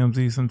on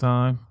TMZ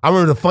sometime. I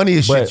remember the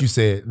funniest shit you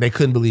said. They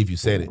couldn't believe you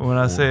said it. When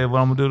I said what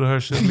I'm gonna do to her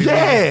shouldn't be.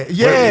 Yeah.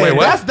 Wait,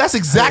 what? That's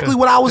exactly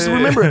what I was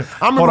remembering.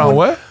 I remember Hold on,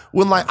 what?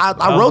 When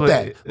I wrote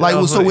that.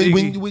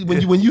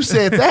 When you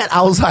said that,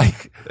 I was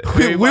like,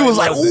 we was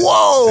like,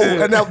 whoa,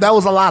 and that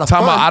was a lot of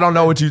fun. I don't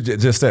know what you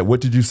just said.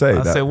 What did you say?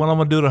 I said what I'm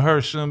gonna do to her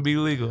shouldn't be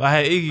legal. I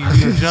had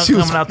Iggy junk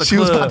coming out the club. She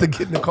was about to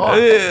get in the car.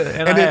 Yeah,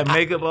 and I had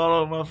makeup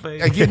all over my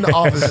face. I get in the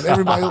office and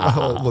everybody was like,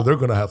 oh, well, they're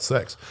gonna have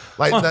sex.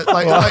 It's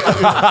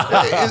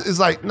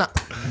like no.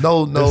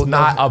 It's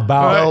not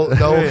about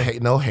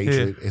no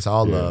hatred. It's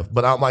all love.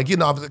 But I'm like, get in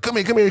the office. Come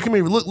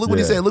here. Look what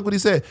he said. Look what he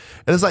said.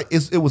 And it's like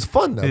it was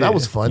fun though. That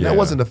was fun. That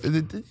wasn't she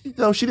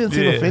didn't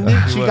seem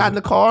offended. She got in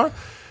the car,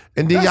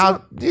 and then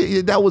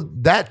that was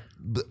that.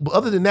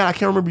 Other than that, I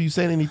can't remember you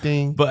saying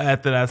anything. But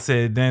after that, I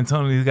said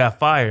D'Antoni got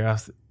fired.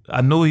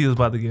 I knew he was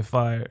about to get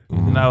fired,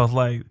 and I was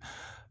like,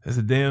 "It's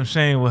a damn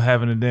shame what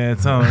happened to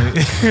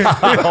D'Antoni."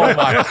 Oh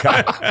my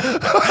god!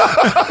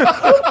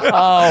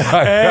 Oh my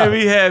god! And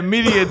we had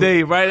media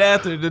day right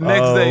after the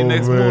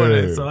next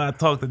morning. So I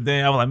talked to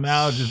Dan. I was like, "Man,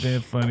 I was just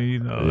being funny,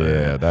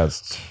 Yeah,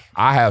 that's.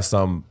 I have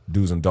some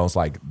do's and don'ts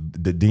like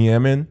the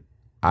DMing.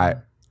 I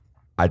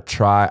don't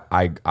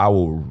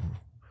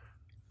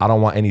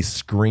want any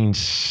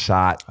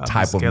screenshot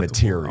type of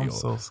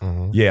material.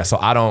 Yeah, so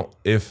I don't.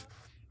 If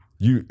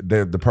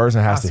the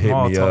person has to hit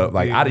me up,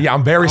 like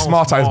I'm very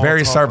small talk. It's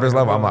very surface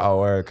level. I'm like,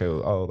 oh, okay,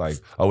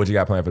 what you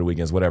got planned for the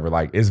weekends, whatever.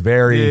 Like it's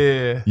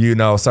very,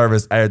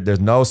 service. There's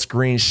no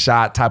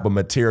screenshot type of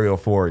material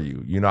for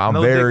you. I'm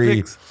no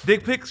very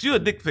dick pics. You a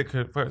dick pic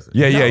person?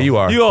 Yeah, you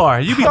are. You are.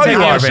 You be taking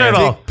your shirt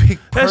off.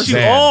 Yes, you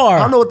are. I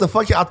don't know what the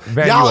fuck y'all.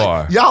 Man, you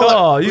are. Y'all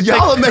are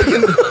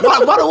making.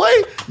 By the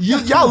way,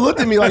 y'all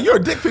looked at me like you're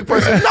a dick pic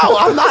person. No,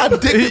 I'm not a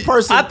dick pic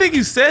person. I think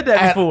you said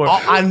that before.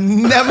 I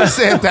never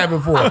said that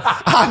before.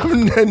 I'm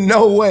in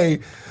no way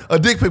a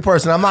dick pic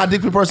person. I'm not a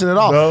dick pic person at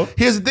all. No.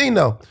 Here's the thing,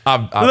 though.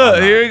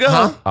 Look, here you go.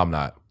 Huh? I'm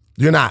not.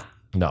 You're not.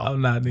 No,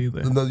 I'm not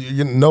either.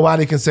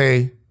 Nobody can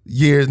say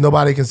years.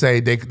 Nobody can say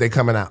they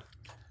coming out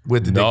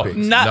with the dick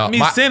pics. Not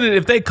me sending it.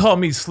 If they call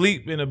me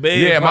sleep in a bed.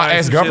 Yeah, my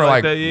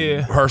ex-girlfriend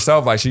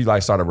herself, she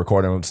started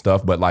recording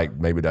stuff, but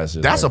maybe that's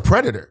just a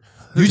predator.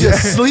 You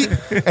just sleep,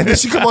 and then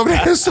she come over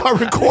there and start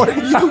recording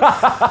you.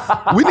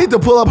 We need to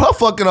pull up her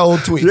fucking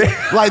old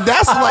tweets. Bro,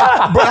 that's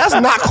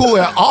not cool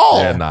at all.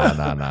 Yeah, nah.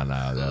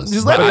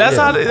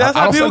 That's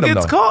how people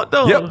get caught,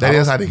 though. Yep, that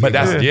is how they get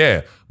caught. But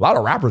a lot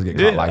of rappers get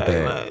caught like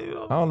that. I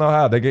don't know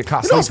how they get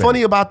caught. You know what's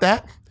funny about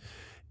that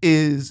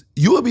is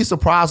you would be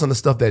surprised on the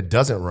stuff that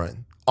doesn't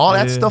run. All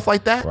that stuff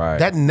like that,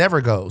 that never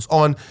goes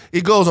on.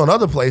 It goes on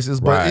other places,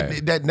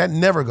 but that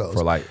never goes.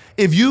 For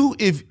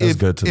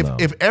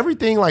if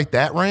everything like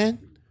that ran,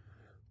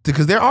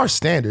 because there are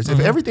standards. If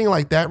everything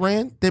like that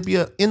ran, there'd be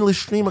an endless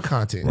stream of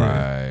content.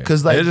 Right.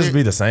 Because it'd just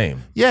be the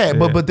same. Yeah,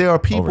 but there are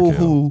people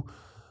who,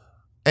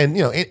 and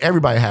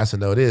everybody has to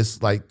know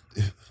this. Like,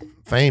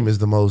 fame is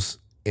the most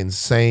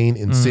insane,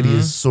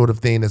 insidious sort of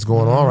thing that's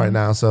going on right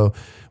now. So.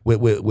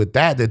 With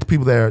that, the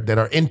people that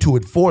are into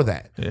it for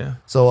that. Yeah.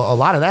 So a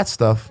lot of that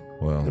stuff,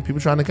 people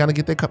trying to kind of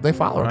get their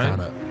follower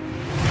count up.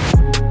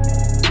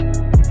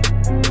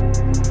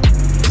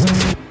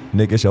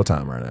 Nick, it's your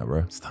time right now,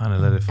 bro. It's time to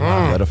let it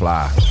fly. Let it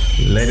fly.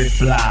 Let it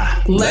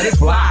fly. Let it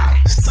fly.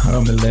 It's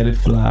time to let it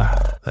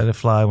fly. Let it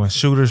fly when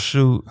shooters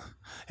shoot.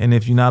 And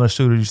if you're not a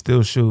shooter, you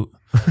still shoot.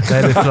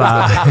 Let it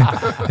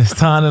fly. It's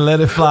time to let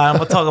it fly. I'm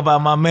going to talk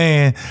about my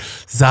man,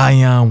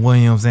 Zion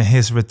Williams, and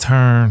his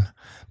return.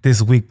 This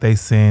week they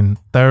saying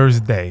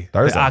Thursday.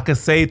 I could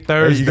say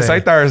Thursday. You can say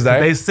Thursday.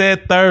 They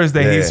said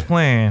Thursday he's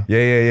playing.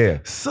 Yeah.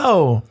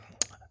 So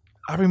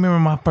I remember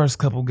my first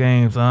couple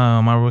games,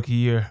 my rookie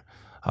year.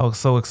 I was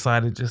so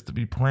excited just to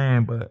be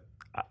playing, but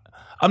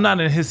I'm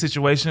not in his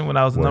situation when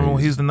I was the number one.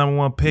 He was the number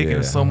one pick, and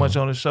there's so much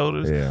on his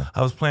shoulders. Yeah.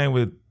 I was playing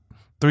with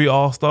 3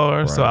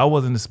 All-Stars, so I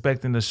wasn't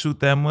expecting to shoot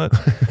that much.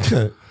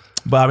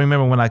 But I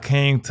remember when I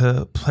came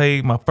to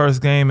play my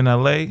first game in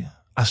LA,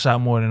 I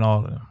shot more than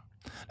all of them.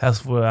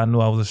 That's where I knew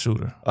I was a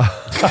shooter. I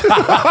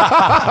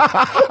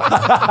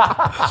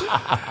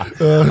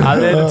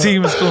led the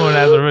team in scoring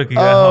as a rookie.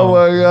 My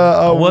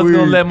God. I wasn't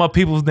going to let my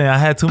peoples down. I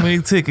had too many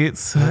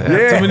tickets. I had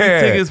too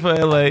many tickets for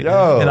LA.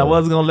 And I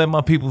wasn't going to let my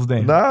peoples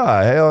down.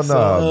 Nah, hell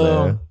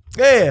no, man.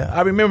 Yeah,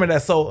 I remember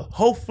that. So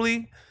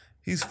hopefully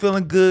he's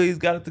feeling good. He's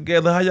got it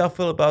together. How y'all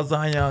feel about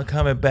Zion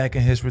coming back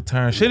in his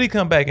return? Should he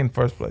come back in the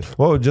first place?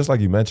 Well, just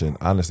like you mentioned,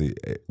 honestly,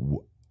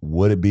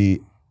 would it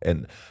be,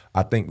 and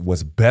I think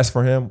what's best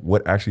for him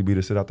would actually be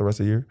to sit out the rest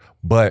of the year.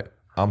 But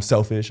I'm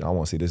selfish. I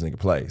want to see this nigga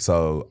play.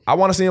 So I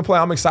want to see him play.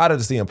 I'm excited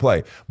to see him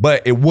play.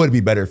 But it would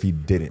be better if he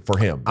didn't for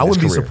him. I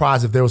wouldn't be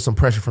surprised if there was some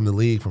pressure from the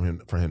league for him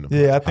to play.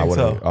 Yeah, I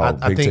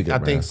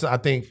think so. I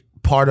think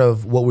part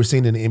of what we're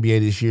seeing in the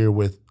NBA this year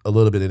with a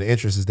little bit of the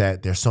interest is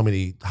that there's so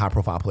many high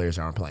profile players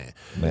that aren't playing.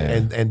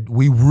 And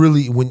we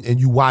really, when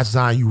you watch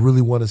Zion, you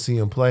really want to see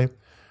him play.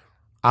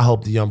 I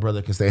hope the young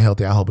brother can stay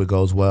healthy. I hope it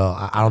goes well.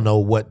 I don't know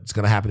what's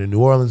going to happen in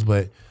New Orleans,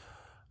 but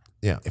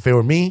yeah, if it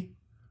were me,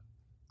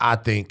 I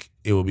think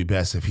it would be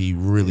best if he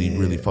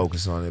really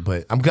focused on it.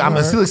 But I'm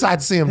still excited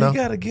to see him though.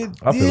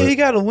 He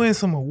gotta win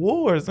some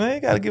awards, man.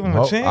 You gotta give him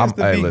a chance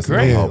to be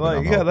great.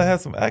 You gotta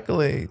have some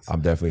accolades.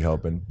 I'm definitely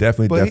hoping.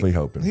 Definitely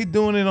hoping. He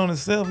doing it on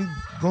himself. He's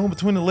going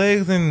between the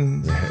legs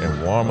and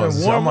warm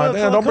ups.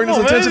 Don't bring this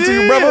attention to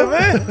you, brother.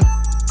 Man.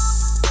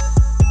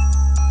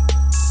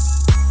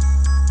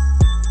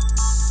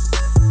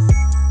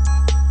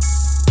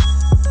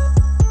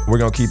 We're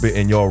gonna keep it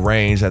in your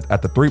range at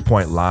the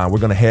 3-point line. We're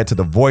gonna head to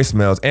the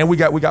voicemails, and we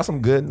got some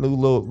good new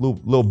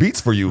little beats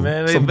for you.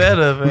 Man, they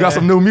better. Man. We got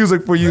some new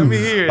music for you. Let me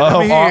hear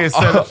it.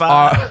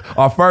 Certified.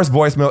 Our first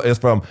voicemail is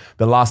from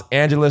the Los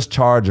Angeles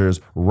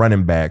Chargers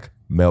running back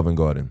Melvin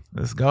Gordon.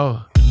 Let's go.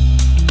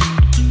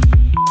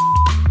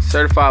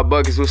 Certified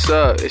Buckets, what's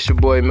up? It's your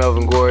boy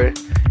Melvin Gordon,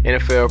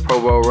 NFL Pro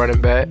Bowl running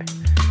back.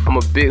 I'm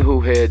a big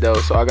hoop head though,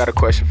 so I got a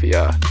question for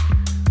y'all.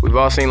 We've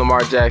all seen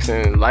Lamar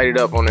Jackson light it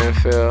up on the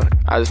NFL.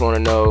 I just want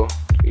to know,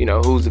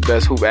 who's the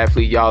best hoop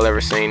athlete y'all ever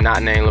seen,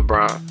 not named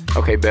LeBron?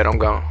 Okay, bet I'm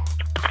gone.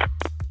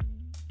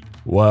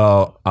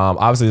 Well,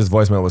 obviously this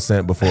voicemail was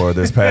sent before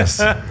this past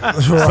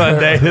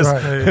Sunday,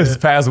 this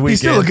past weekend. He's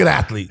still a good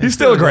athlete. He's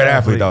still a great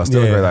athlete, though.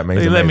 Still a great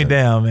athlete. He let me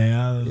down,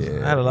 man.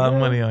 I had a lot of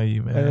money on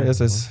you, man.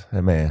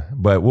 Man.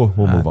 But we'll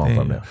move on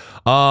from there.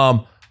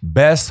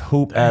 Best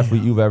hoop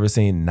athlete you've ever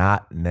seen,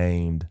 not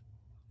named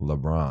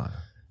LeBron.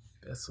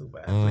 Best hoop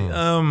athlete.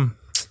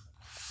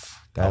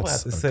 I would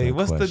have to say,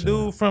 what's the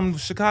dude from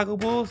Chicago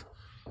Bulls?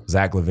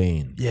 Zach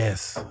LaVine.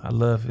 Yes, I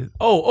love it.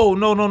 Oh,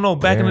 no.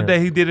 Back in the day,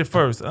 he did it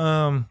first.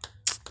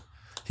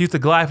 He used to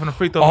glide from the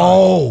free throw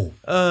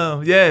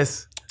line.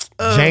 Yes.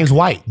 James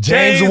White.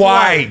 James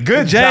White.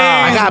 Good job.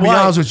 I gotta be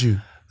honest with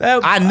you.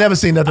 I never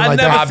seen nothing like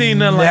that. I never seen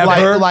nothing like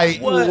that.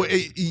 Like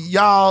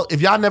y'all, if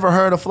y'all never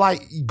heard of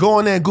Flight, go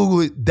in there and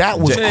Google it. That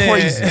was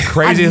crazy.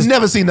 Craziest. I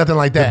never seen nothing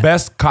like that. The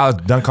best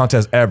college dunk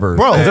contest ever.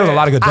 Bro. There was a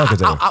lot of good dunkers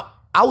there.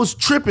 I was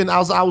tripping. I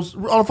was on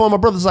the phone with my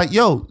brother. It's like,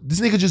 yo, this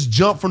nigga just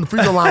jumped from the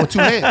free throw line with two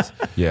hands.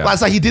 Yeah. Like,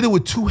 it's like he did it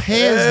with two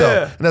hands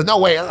though. And there's no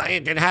way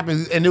it didn't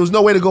happen. And there was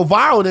no way to go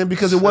viral then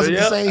because it wasn't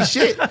the same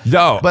shit.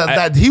 Yo,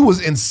 but he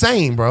was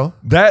insane, bro.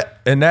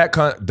 That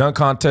dunk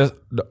contest.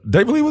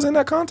 David Lee was in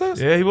that contest.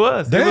 Yeah, he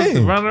was. Dang. He was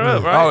the runner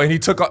up, right? Oh, and he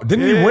took off.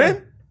 Didn't he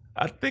win?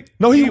 I think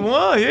he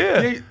won.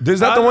 Yeah. Is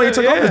that the one he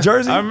took off the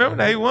jersey? I remember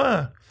that he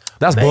won.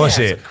 That's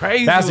bullshit. That's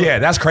crazy.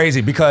 That's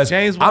crazy because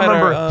James I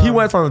remember White he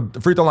went from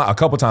the free throw line a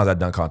couple times at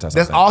dunk contest.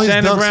 That's all his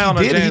Shannon dunks Brown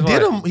he did.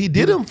 He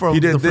did him from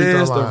the free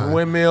throw line. The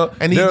windmill,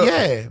 and he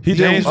James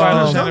did White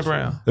and Shannon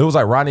Brown. It was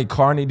like Rodney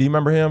Carney. Do you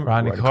remember him?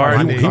 Rodney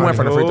Carney. He went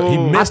from the free throw. He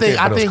missed it.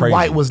 I think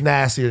White was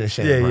nastier than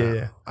Shannon Brown.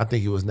 Yeah. I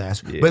think he was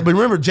nasty. But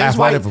remember, James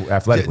White.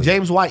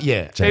 James White,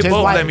 They James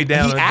both White, let me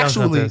down he in the dunk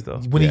actually, contest, though.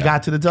 when he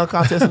got to the dunk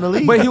contest in the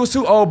league. But he was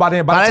too old by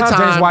then. By the time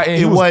James White,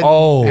 he was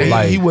old.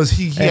 He was.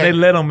 And they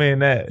let him in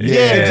that.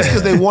 Yeah, just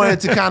because they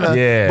wanted to kind of.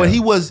 Yeah. But he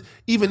was,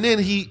 even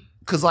then,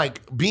 because like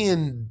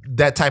being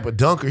that type of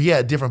dunker, he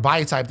had a different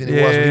body type than he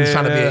was when he was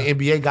trying to be an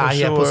NBA guy.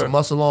 He had put some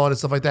muscle on and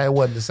stuff like that. It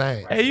wasn't the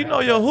same. Hey, you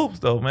know your hoops,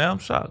 though, man. I'm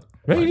shocked.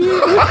 You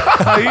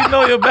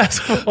know your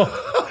basketball.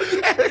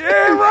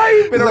 Yeah,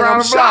 right. Been around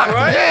the block,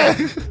 right?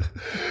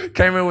 Yeah.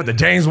 Came in with the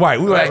James White.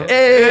 We were like,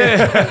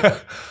 hey.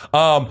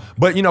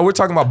 But we're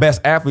talking about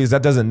best athletes.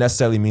 That doesn't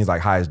necessarily mean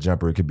like highest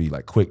jumper. It could be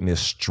like quickness,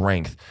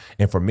 strength.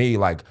 And for me,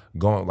 like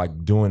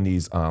doing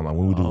these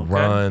when we do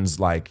runs,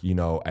 like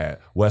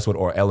at Westwood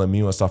or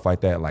LMU and stuff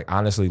like that. Like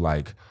honestly,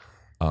 like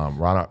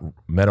Ronald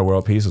Meta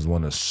World Peace is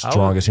one of the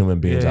strongest human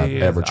beings I've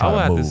ever tried to move.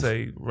 I would have to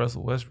say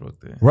Russell Westbrook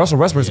then. Russell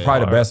Westbrook is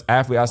probably the best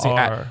athlete I've seen.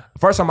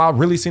 First time I've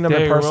really seen him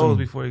in person. Rose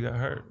before he got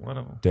hurt. One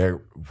of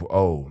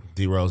them.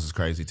 D Rose is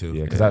crazy too.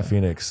 Yeah, because that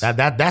Phoenix.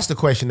 That's the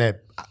question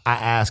that I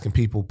ask and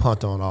people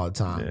punt on all the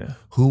time. Yeah.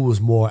 Who was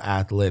more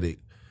athletic,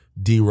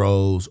 D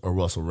Rose or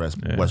Russell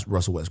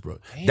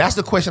Westbrook? Damn. That's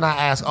the question I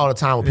ask all the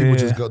time when people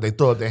just go, they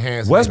throw up their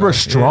hands. Westbrook's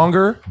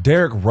stronger.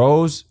 Derrick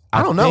Rose.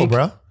 I don't know,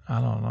 bro. I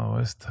don't know.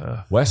 It's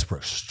tough.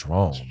 Westbrook's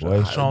strong,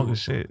 boy. Strong as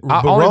shit.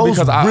 But only Rose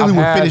because I- really I've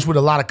would had- finish with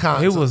a lot of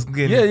content. It was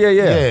getting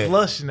Yeah.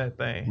 flushing that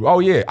thing. Oh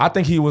yeah, I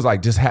think he was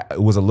like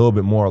was a little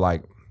bit more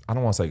like, I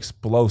don't want to say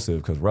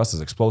explosive because Russ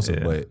is explosive,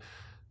 Yeah. but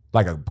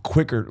like a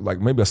quicker,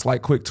 like maybe a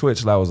slight quick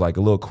twitch that was like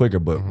a little quicker.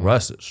 But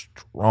Russ is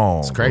strong.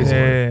 It's crazy.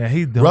 Yeah,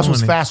 he doing Russ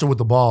was it. faster with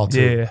the ball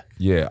too. Yeah.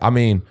 Yeah, I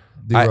mean,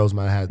 D Rose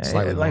might have had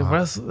slightly Like more.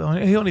 Russ,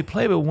 he only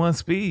played with one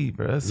speed,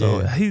 bro.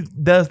 So Yeah. he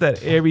does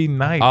that every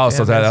night. oh, man.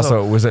 so that's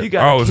So what was it? You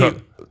gotta so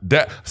keep,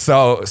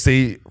 so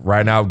see,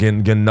 right now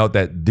getting note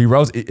that D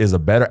Rose is a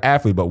better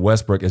athlete, but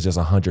Westbrook is just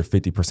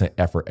 150%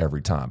 effort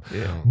every time.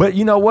 Yeah. But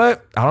you know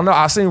what? I don't know.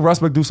 I've seen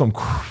Westbrook do some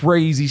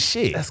crazy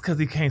shit. that's because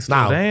he can't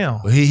slow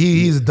down.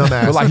 He's a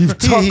dumbass. But, like, he's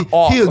tough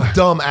off. he a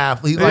dumb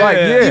athlete. Like,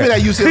 yeah. Even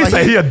at UCLA, He like,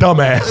 say he a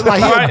dumbass.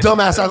 like he Right. a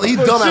dumbass athlete. He's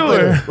For dumb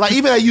sure. athlete. Like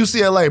even at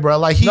UCLA, bro.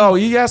 Like No,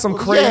 he has some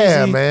crazy.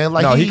 Yeah, man.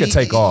 Like no, he could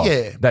take off.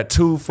 Yeah. That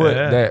 2 foot.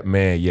 Yeah. That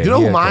man. Yeah. You know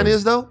he who had mine crazy.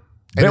 is though?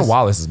 And Ben it's-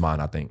 Wallace is mine,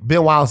 I think.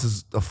 Ben Wallace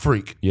is a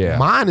freak. Yeah.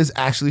 Mine is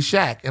actually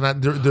Shaq. And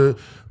the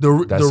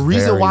That's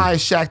reason very- why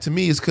it's Shaq to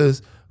me is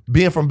because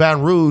being from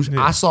Baton Rouge,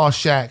 I saw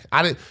Shaq.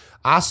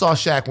 I saw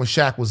Shaq when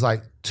Shaq was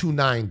like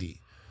 290.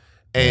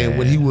 And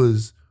when he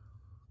was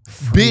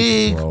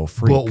big, bro,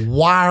 freak. but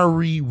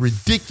wiry,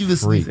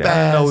 ridiculously Freak. I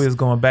didn't know fast. he was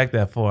going back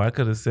that far. I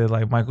could have said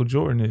like Michael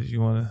Jordan if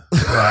you want to.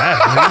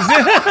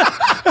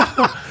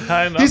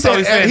 He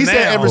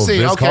said ever seen.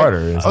 Vince Okay, Carter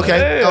is-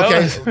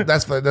 okay.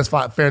 That's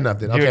fine. Fair enough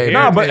then. Okay,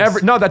 Your No, but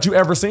earness. that you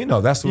ever seen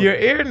though. That's what, Your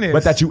earness.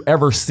 But that you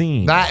ever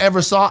seen. that I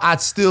ever saw,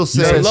 I'd still You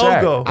say said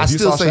Shaq. logo. I You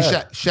still saw say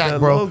Shaq. Shaq, The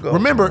bro. logo.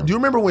 Do you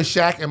remember when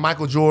Shaq and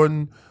Michael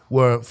Jordan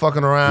were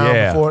fucking around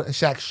Yeah. before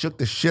Shaq shook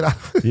the shit out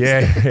of him?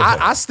 Yeah.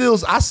 I still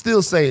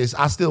say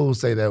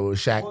that it was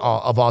Shaq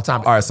of all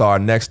time. All right, so our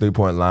next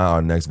 3-point line,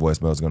 our next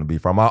voicemail is going to be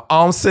from our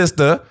own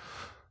sister,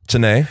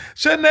 Chanae.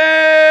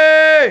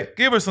 Shanae,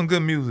 give her some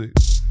good music.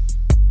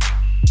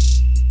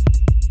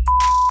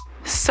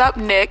 Sup,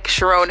 Nick,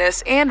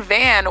 Sharonis, and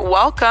Van.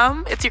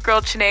 Welcome. It's your girl,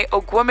 Chanae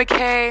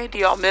Ogwumike. Do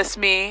y'all miss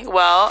me?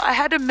 Well, I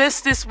had to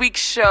miss this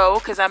week's show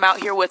because I'm out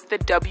here with the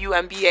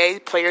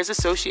WNBA Players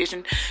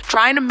Association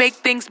trying to make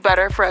things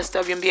better for us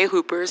WNBA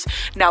hoopers.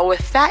 Now,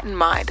 with that in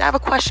mind, I have a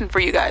question for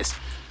you guys.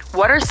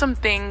 What are some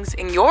things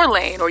in your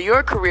lane or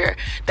your career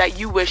that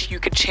you wish you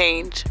could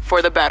change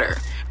for the better?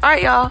 All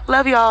right, y'all.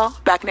 Love y'all.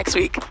 Back next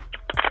week.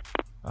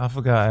 I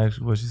forgot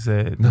actually what she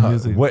said. The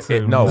music. what-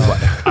 too. no,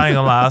 what- I ain't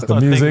gonna lie. I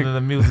started music? thinking of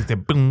the music. The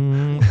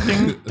boom,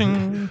 ding,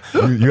 ding.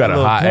 You got a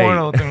Little hot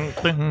porno, 8. ding,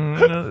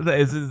 ding.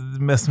 It's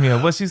messed me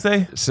up. What'd she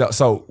say?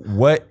 So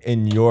what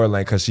in your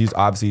lane, because she's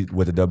obviously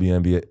with the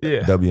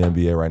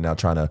WNBA right now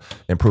trying to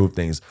improve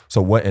things.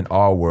 So what in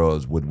our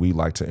worlds would we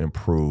like to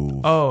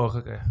improve Oh,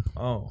 okay.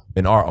 Oh,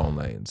 in our own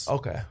lanes?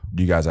 okay.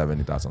 Do you guys have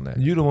any thoughts on that?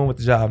 You the one with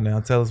the job now.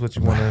 Tell us what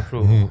you want to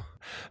improve.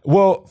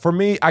 Well, for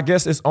me, I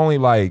guess it's only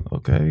like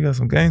Okay, you got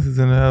some gangsters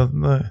in the house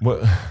tonight.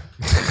 what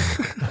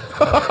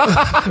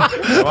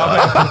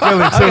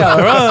I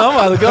gotta run. I'm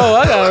about to go.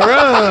 I gotta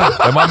run.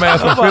 and my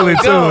man's from about Philly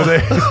to too. go.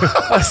 They-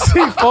 I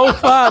see 4,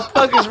 5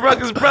 Thuckish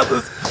Ruckus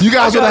brothers. You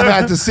guys would have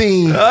had to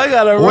see I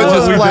gotta what run.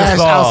 just we just flashed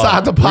saw.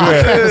 outside the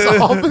podcast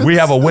office. we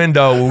have a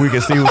window where we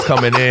can see who's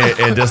coming in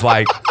and just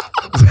like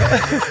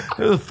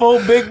There's 4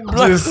 big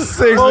brothers. Just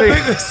 6 4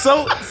 big- big,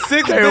 so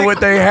 6 they big, with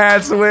their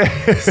hats with.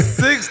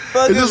 6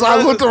 Thuckish It's just I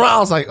brothers. looked around. I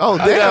was like, oh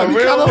got damn, you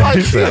real- kind of like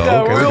He said, shit.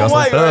 got okay, we real got some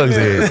white right thugs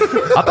there. here.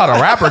 I thought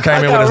a rapper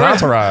came in with his got real-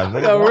 entourage.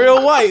 I got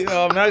real white.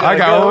 Oh, man, I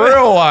got go.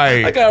 real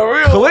white. I got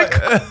real click,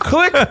 white.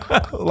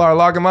 click.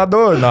 Locking my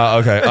door. Nah,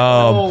 okay.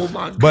 Oh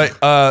my God.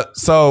 But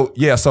so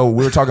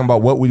we were talking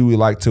about what would we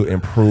like to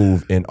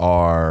improve in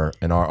our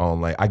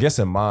own lane. I guess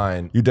in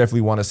mine, you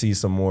definitely want to see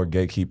some more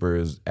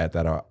gatekeepers at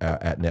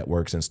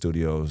networks and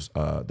studios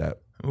that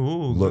Ooh,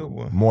 look good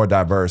one. more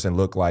diverse and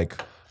look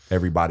like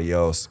everybody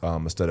else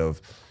instead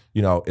of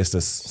it's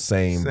the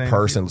same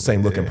person, people.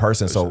 same looking Yeah,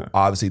 person. for So sure.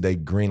 obviously they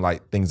greenlight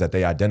things that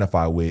they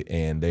identify with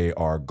and they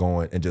are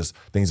going and just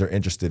things they're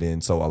interested in.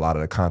 So a lot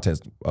of the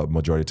content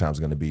majority of the time is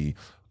going to be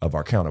of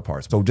our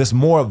counterparts. So just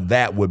more of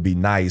that would be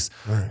nice,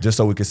 just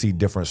so we can see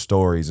different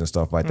stories and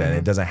stuff like that. And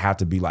it doesn't have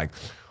to be like,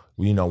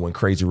 when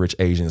Crazy Rich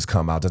Asians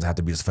come out, it doesn't have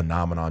to be this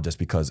phenomenon just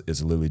because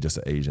it's literally just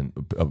a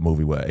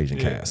movie with an Asian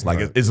cast. Like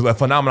it's a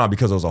phenomenon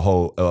because it was a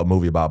whole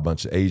movie about a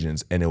bunch of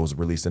Asians and it was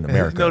released in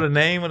America. You know the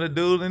name of the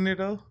dude in there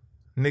though?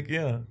 Nick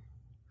Young.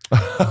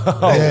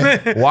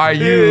 Why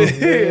you?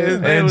 His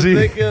name was NG?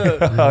 Nick Young.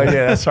 Oh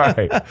yeah, that's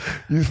right.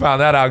 You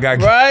found that out, got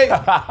Right?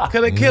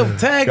 Cause they kept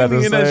tagging Got the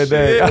me in that same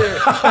day.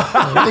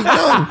 shit. Nick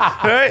Young,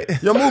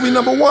 Right? your movie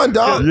number 1,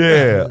 dog.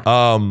 Yeah.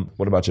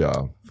 What about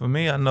y'all? For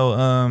me, I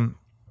know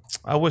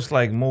I wish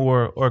like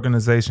more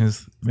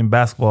organizations in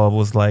basketball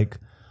was like,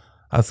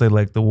 I'd say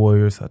like the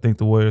Warriors. I think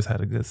the Warriors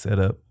had a good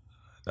setup.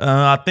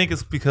 I think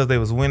it's because they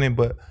was winning,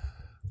 but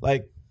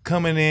like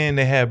coming in,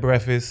 they had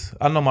breakfast.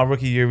 I know my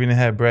rookie year we didn't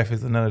have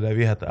breakfast or none of that.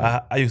 We had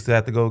to. I used to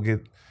have to go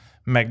get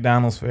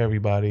McDonald's for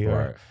everybody or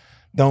Right.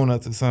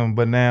 donuts or something.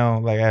 But now,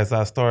 like as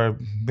I started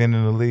being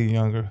in the league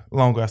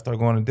longer, I started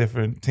going to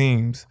different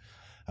teams.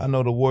 I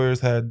know the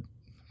Warriors had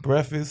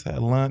breakfast, had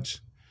lunch,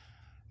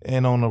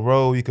 And on the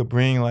road, you could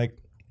bring like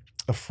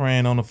a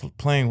friend on the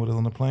plane with us,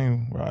 on the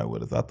plane ride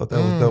with us. I thought that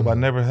was dope. I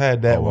never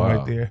had that one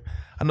right there.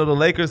 I know the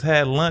Lakers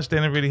had lunch. They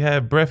didn't really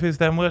have breakfast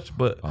that much,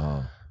 but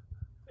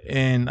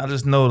and I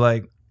just know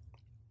like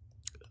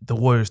the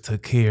Warriors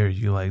took care of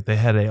you. Like they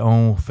had their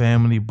own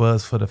family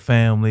bus for the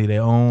family,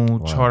 their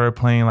own charter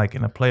plane, like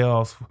in the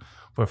playoffs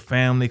where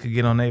family could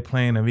get on their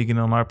plane and we get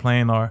on our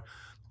plane, or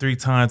 3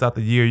 times out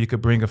the year you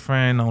could bring a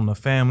friend on the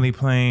family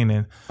plane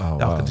and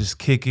y'all could just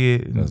kick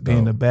it and be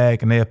in the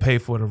back and they'll pay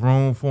for the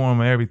room for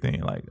them and everything.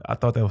 Like I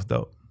thought that was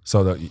dope.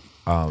 So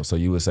so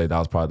you would say that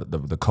was probably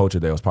the culture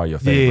there was probably your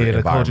favorite the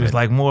environment. culture is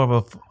like more of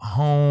a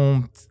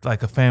home,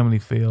 like a family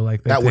feel.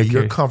 Like that way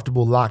you're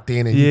comfortable, locked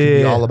in, and you can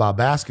be all about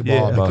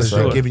basketball because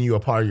they're giving you a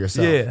part of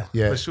yourself.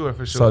 Yeah, for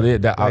sure. So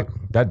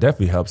that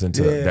definitely helps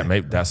into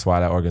that. That's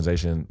why that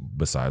organization,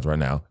 besides right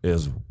now,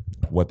 is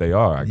what they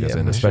are, I guess,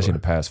 and especially in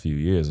the past few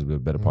years, a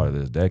better part of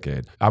this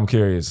decade. I'm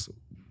curious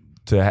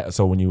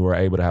so when you were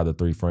able to have the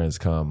 3 friends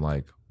come,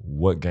 like,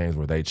 what games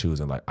were they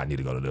choosing? Like, I need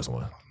to go to this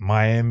one.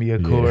 Miami,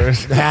 of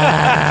course.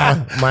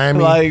 Miami,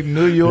 like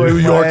New York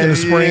in the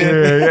spring.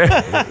 New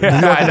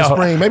York in the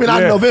spring. Maybe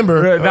not in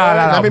November. Maybe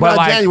not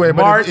like January.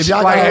 March, but if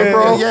y'all like got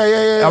April.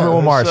 Yeah. I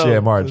mean, March.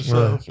 Sure, March.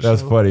 Sure.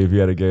 That's funny if you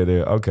had a game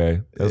there.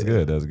 Okay, that's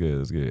good. That's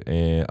good.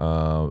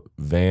 And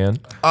Van.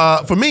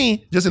 For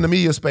me, just in the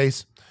media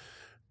space,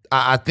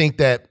 I think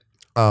that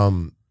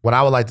what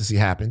I would like to see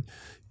happen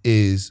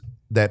is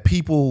that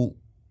people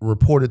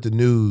reported the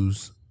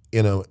news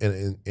in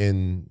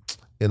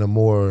a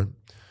more,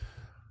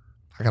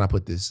 how can I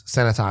put this,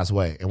 sanitized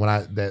way. And what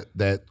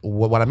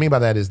I mean by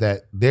that is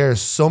that there's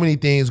so many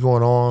things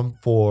going on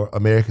for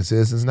American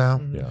citizens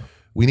now. Yeah.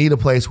 We need a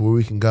place where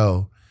we can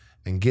go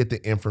and get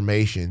the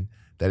information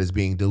that is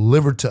being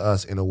delivered to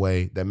us in a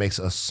way that makes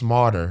us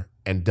smarter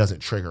and doesn't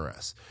trigger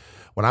us.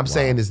 What I'm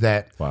saying is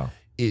that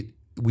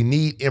we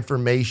need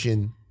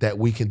information that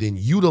we can then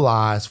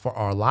utilize for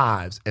our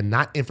lives and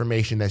not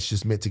information that's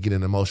just meant to get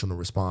an emotional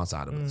response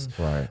out of us.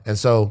 Right. And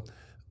so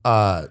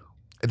that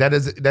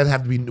doesn't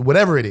have to be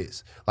whatever it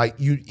is. Like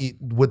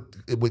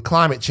with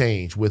climate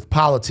change, with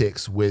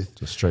politics, with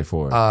just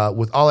straightforward,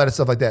 with all that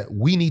stuff like that,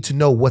 we need to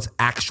know what's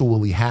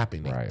actually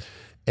happening. Right.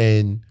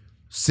 And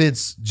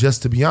since,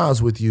 just to be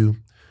honest with you,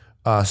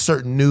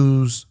 certain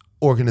news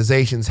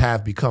organizations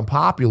have become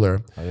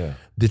popular,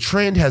 the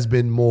trend has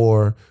been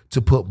more to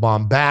put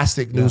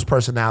bombastic news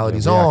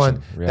personalities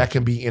on that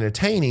can be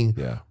entertaining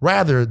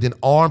rather than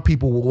arm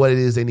people with what it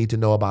is they need to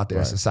know about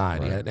their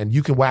society. And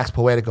you can wax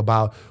poetic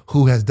about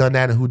who has done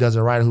that and who does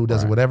it right and who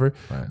does it whatever,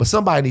 but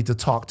somebody needs to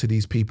talk to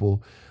these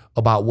people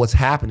about what's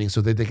happening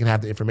so that they can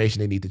have the information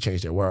they need to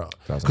change their world.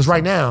 Because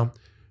right now,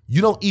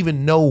 you don't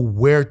even know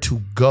where to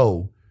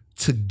go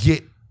to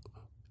get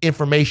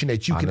information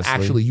that you can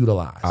actually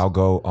utilize. I'll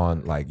go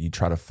on, like, you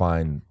try to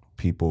find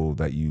people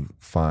that you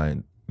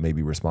find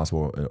maybe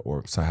responsible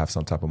or have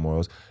some type of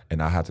morals,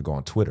 and I have to go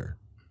on Twitter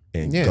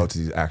and go to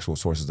these actual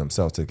sources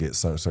themselves to get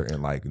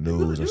certain like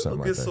news or something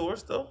like that. Good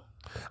source though.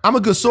 I'm a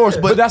good source,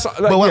 but that's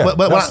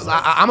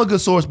I'm a good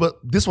source, but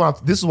this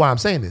is why I'm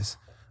saying this.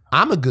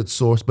 I'm a good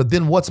source, but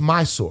then what's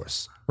my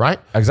source, right?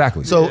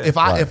 Exactly. So if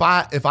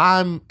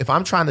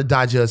I'm trying to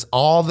digest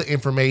all the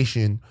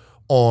information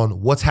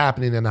on what's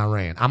happening in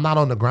Iran, I'm not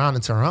on the ground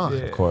in Tehran.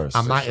 Of course.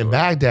 I'm not in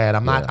Baghdad.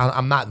 I'm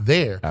not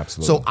there.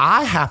 Absolutely. So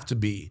I have to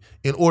be,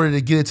 in order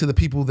to get it to the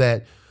people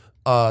that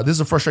this is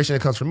a frustration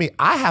that comes from me.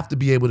 I have to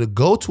be able to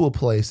go to a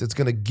place that's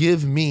going to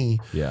give me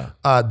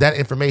that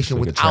information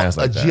without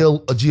a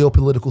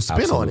geopolitical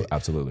spin on it.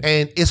 Absolutely.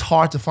 And it's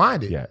hard to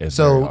find it. Yeah, it's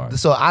very hard.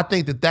 So I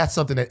think that's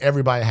something that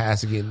everybody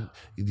has to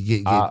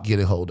get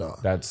a hold on.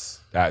 That's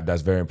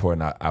very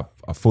important. I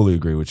fully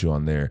agree with you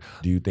on there.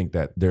 Do you think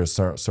that there's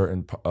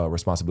certain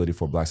responsibility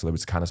for Black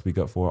celebrities to kind of speak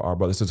up for our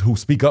brothers who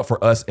speak up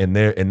for us in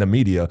the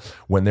media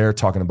when they're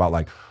talking about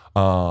like,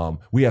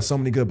 we have so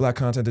many good Black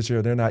content this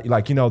year. They're not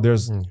like,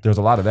 there's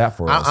a lot of that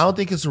for us. I don't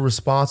think it's a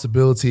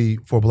responsibility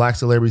for Black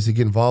celebrities to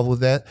get involved with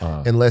that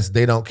unless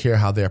they don't care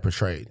how they're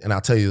portrayed. And I'll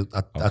tell you,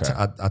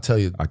 I'll tell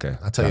you about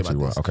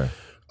this. Okay.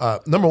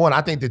 Number one, I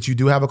think that you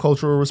do have a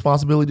cultural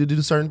responsibility to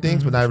do certain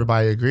things, but not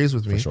everybody agrees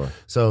with me. For sure.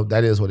 So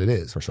that is what it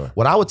is. For sure.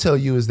 What I would tell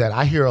you is that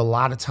I hear a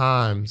lot of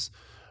times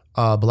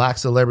Black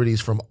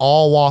celebrities from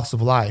all walks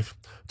of life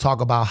talk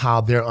about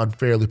how they're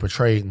unfairly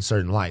portrayed in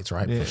certain lights,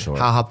 right? For sure.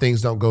 How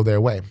things don't go their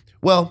way.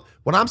 Well,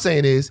 what I'm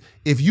saying is,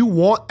 if you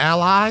want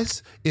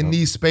allies in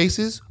these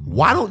spaces,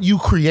 why don't you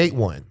create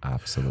one?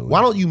 Absolutely.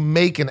 Why don't you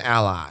make an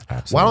ally?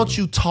 Absolutely. Why don't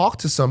you talk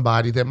to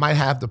somebody that might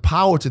have the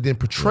power to then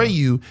portray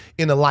you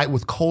in a light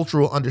with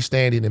cultural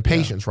understanding and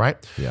patience, right?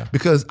 Yeah.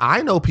 Because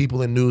I know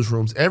people in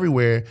newsrooms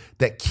everywhere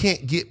that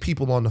can't get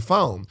people on the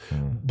phone.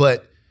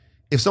 But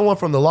if someone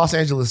from the Los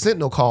Angeles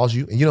Sentinel calls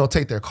you and you don't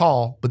take their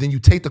call, but then you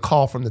take the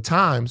call from the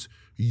Times,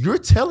 you're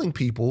telling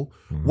people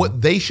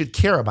what they should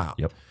care about.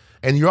 Yep.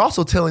 And you're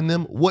also telling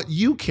them what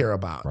you care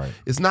about. Right.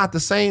 It's not the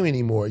same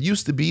anymore. It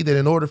used to be that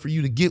in order for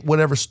you to get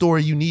whatever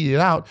story you needed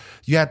out,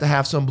 you had to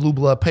have some blue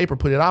blood paper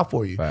put it out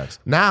for you. Facts.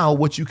 Now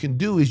what you can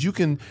do is you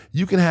can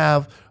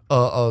have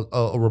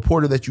a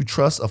reporter that you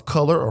trust of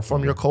color or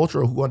from your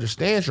culture or who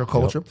understands your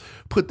culture,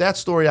 put that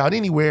story out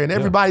anywhere, and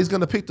everybody's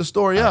going to pick the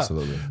story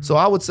Absolutely. up. So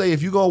I would say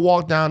if you go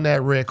walk down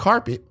that red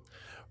carpet,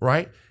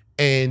 right,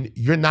 and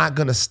you're not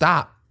going to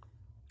stop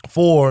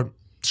for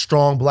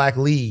Strong Black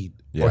Lead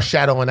or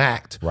Shadow and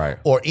Act, Right.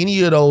 or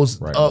any of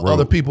those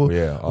other people,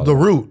 The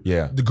Root,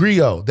 the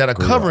Griot that are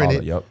covering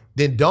it,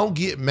 then don't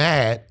get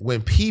mad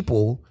when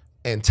people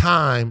and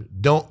time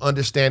don't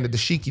understand the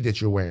dashiki that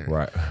you're wearing.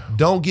 Right.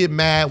 Don't get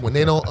mad when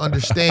they don't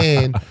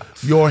understand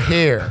your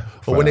hair,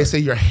 or when they say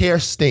your hair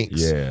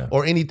stinks,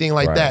 or anything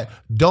like that.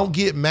 Don't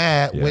get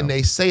mad when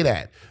they say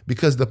that,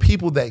 because the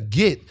people that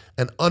get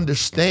and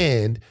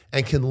understand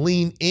and can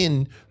lean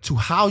in to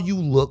how you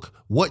look,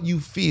 what you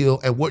feel,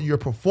 and what you're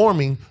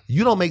performing,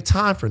 you don't make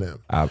time for them.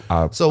 I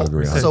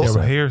agree.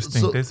 Their hair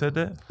stink. They said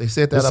that. They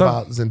said that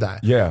about Zendaya.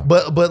 Yeah.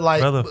 But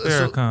like Brother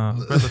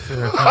Farrakhan. Brother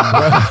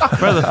Farrakhan.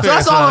 Brother Farrakhan. So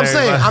that's all I'm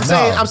saying.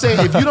 Everybody. I'm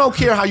saying if you don't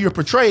care how you're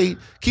portrayed,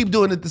 keep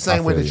doing it the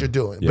same way that you're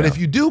doing. But if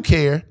you do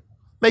care,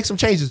 make some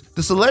changes.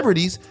 The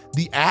celebrities,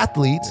 the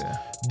athletes,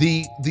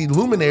 the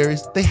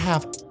luminaries, they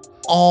have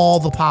all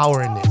the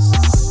power in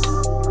this.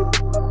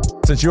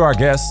 Since you're our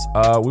guest,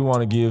 we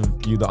want to give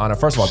you the honor.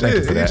 First of all, thank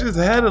you for that. You just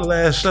had a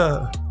last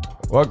shot.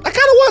 Well, That kind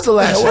of was the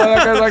last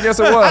shot. I guess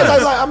it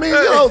was. I mean, you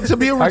know, to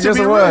be I guess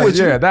it real was. with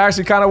you, Yeah, that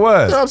actually kind of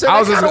was. you know what I'm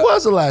saying? That kind of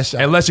was the last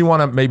shot. Unless you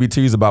want to maybe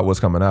tease about what's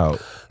coming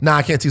out. Nah,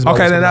 I can't tease about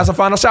Okay, what's then going that's on. a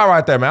final shot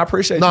right there, man. I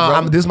appreciate you, No,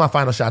 brother. this is my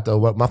final shot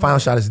though. My final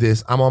shot is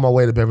this. I'm on my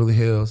way to Beverly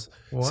Hills,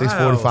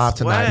 6:45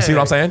 tonight. You see what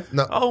I'm saying?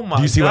 No. Oh my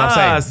Do you see what I'm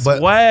saying? God, But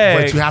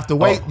swag. you have to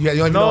wait. You don't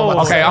even know No. what I'm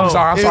about to Okay, say. I'm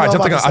sorry. You know I what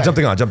jumped I'm about to say.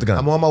 I jumped the gun.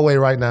 I'm on my way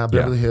right now,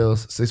 Beverly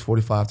Hills,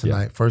 6:45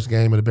 tonight. First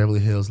game of the Beverly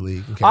Hills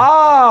League. Okay?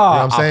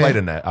 Ah, I'm saying? I played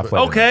in that.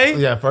 Okay.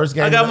 Yeah, first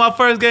game. I got my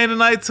first game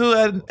tonight too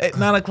at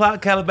 9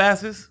 o'clock,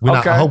 Calabasas. I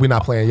hope we're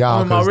not playing y'all.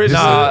 I'm in my 'cause Rich- this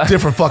is Nah. a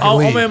different fucking I'm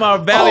league. in my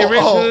Valley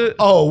Richwood.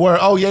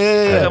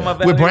 Yeah. got my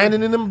Valley With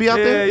Brandon and them be out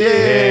there?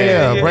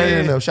 Yeah. Brandon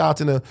and them. Shout out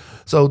to them.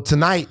 So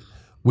tonight,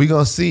 we're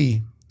going to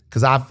see,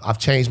 because I've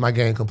changed my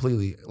game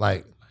completely.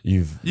 Like,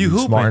 You you've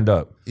hooping. smartened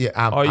up. yeah.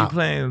 Are you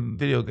playing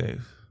video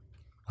games?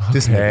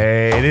 This nigga.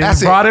 Hey, That's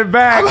this brought it. it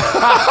back.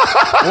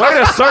 Way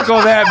to circle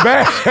that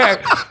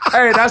back.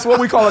 Hey, that's what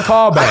we call a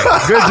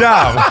callback. Good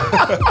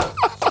job.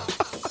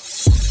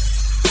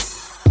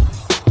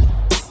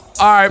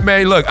 All right,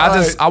 man. Look,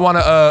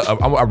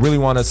 I really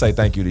want to say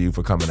thank you to you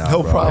for coming out.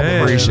 No bro. problem.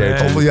 Yeah, Appreciate man.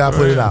 you. Hopefully y'all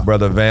put it out.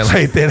 Brother Van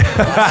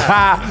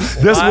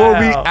Lathan. This will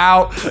be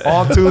out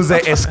on Tuesday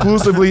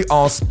exclusively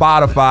on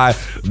Spotify.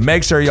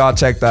 Make sure y'all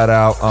check that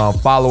out.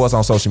 Follow us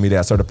on social media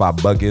at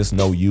Certified Buckets.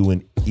 No U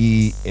and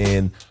E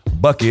in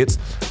Buckets.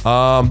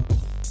 And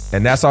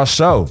that's our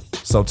show.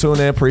 So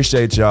tune in.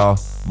 Appreciate y'all.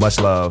 Much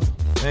love.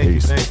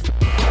 Thank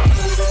you.